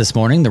my guest this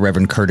morning, the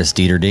Reverend Curtis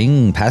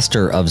Dieterding,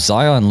 pastor of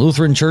Zion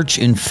Lutheran Church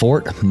in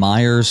Fort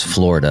Myers,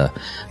 Florida.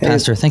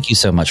 Pastor, thank you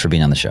so much for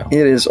being on the show.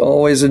 It is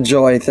always a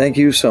joy. Thank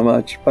you so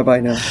much. Bye-bye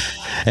now.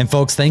 And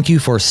folks, thank you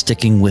for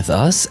sticking with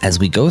us as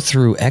we go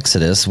through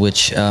Exodus,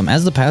 which,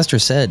 as the pastor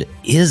said,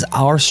 is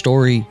our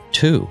story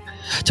too.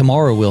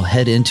 Tomorrow we'll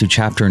head into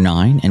chapter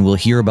 9 and we'll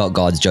hear about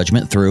God's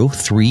judgment through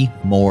 3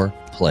 more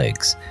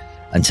plagues.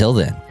 Until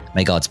then,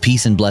 may God's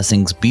peace and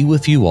blessings be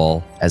with you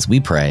all as we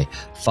pray,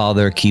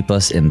 Father, keep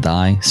us in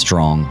thy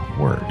strong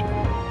word.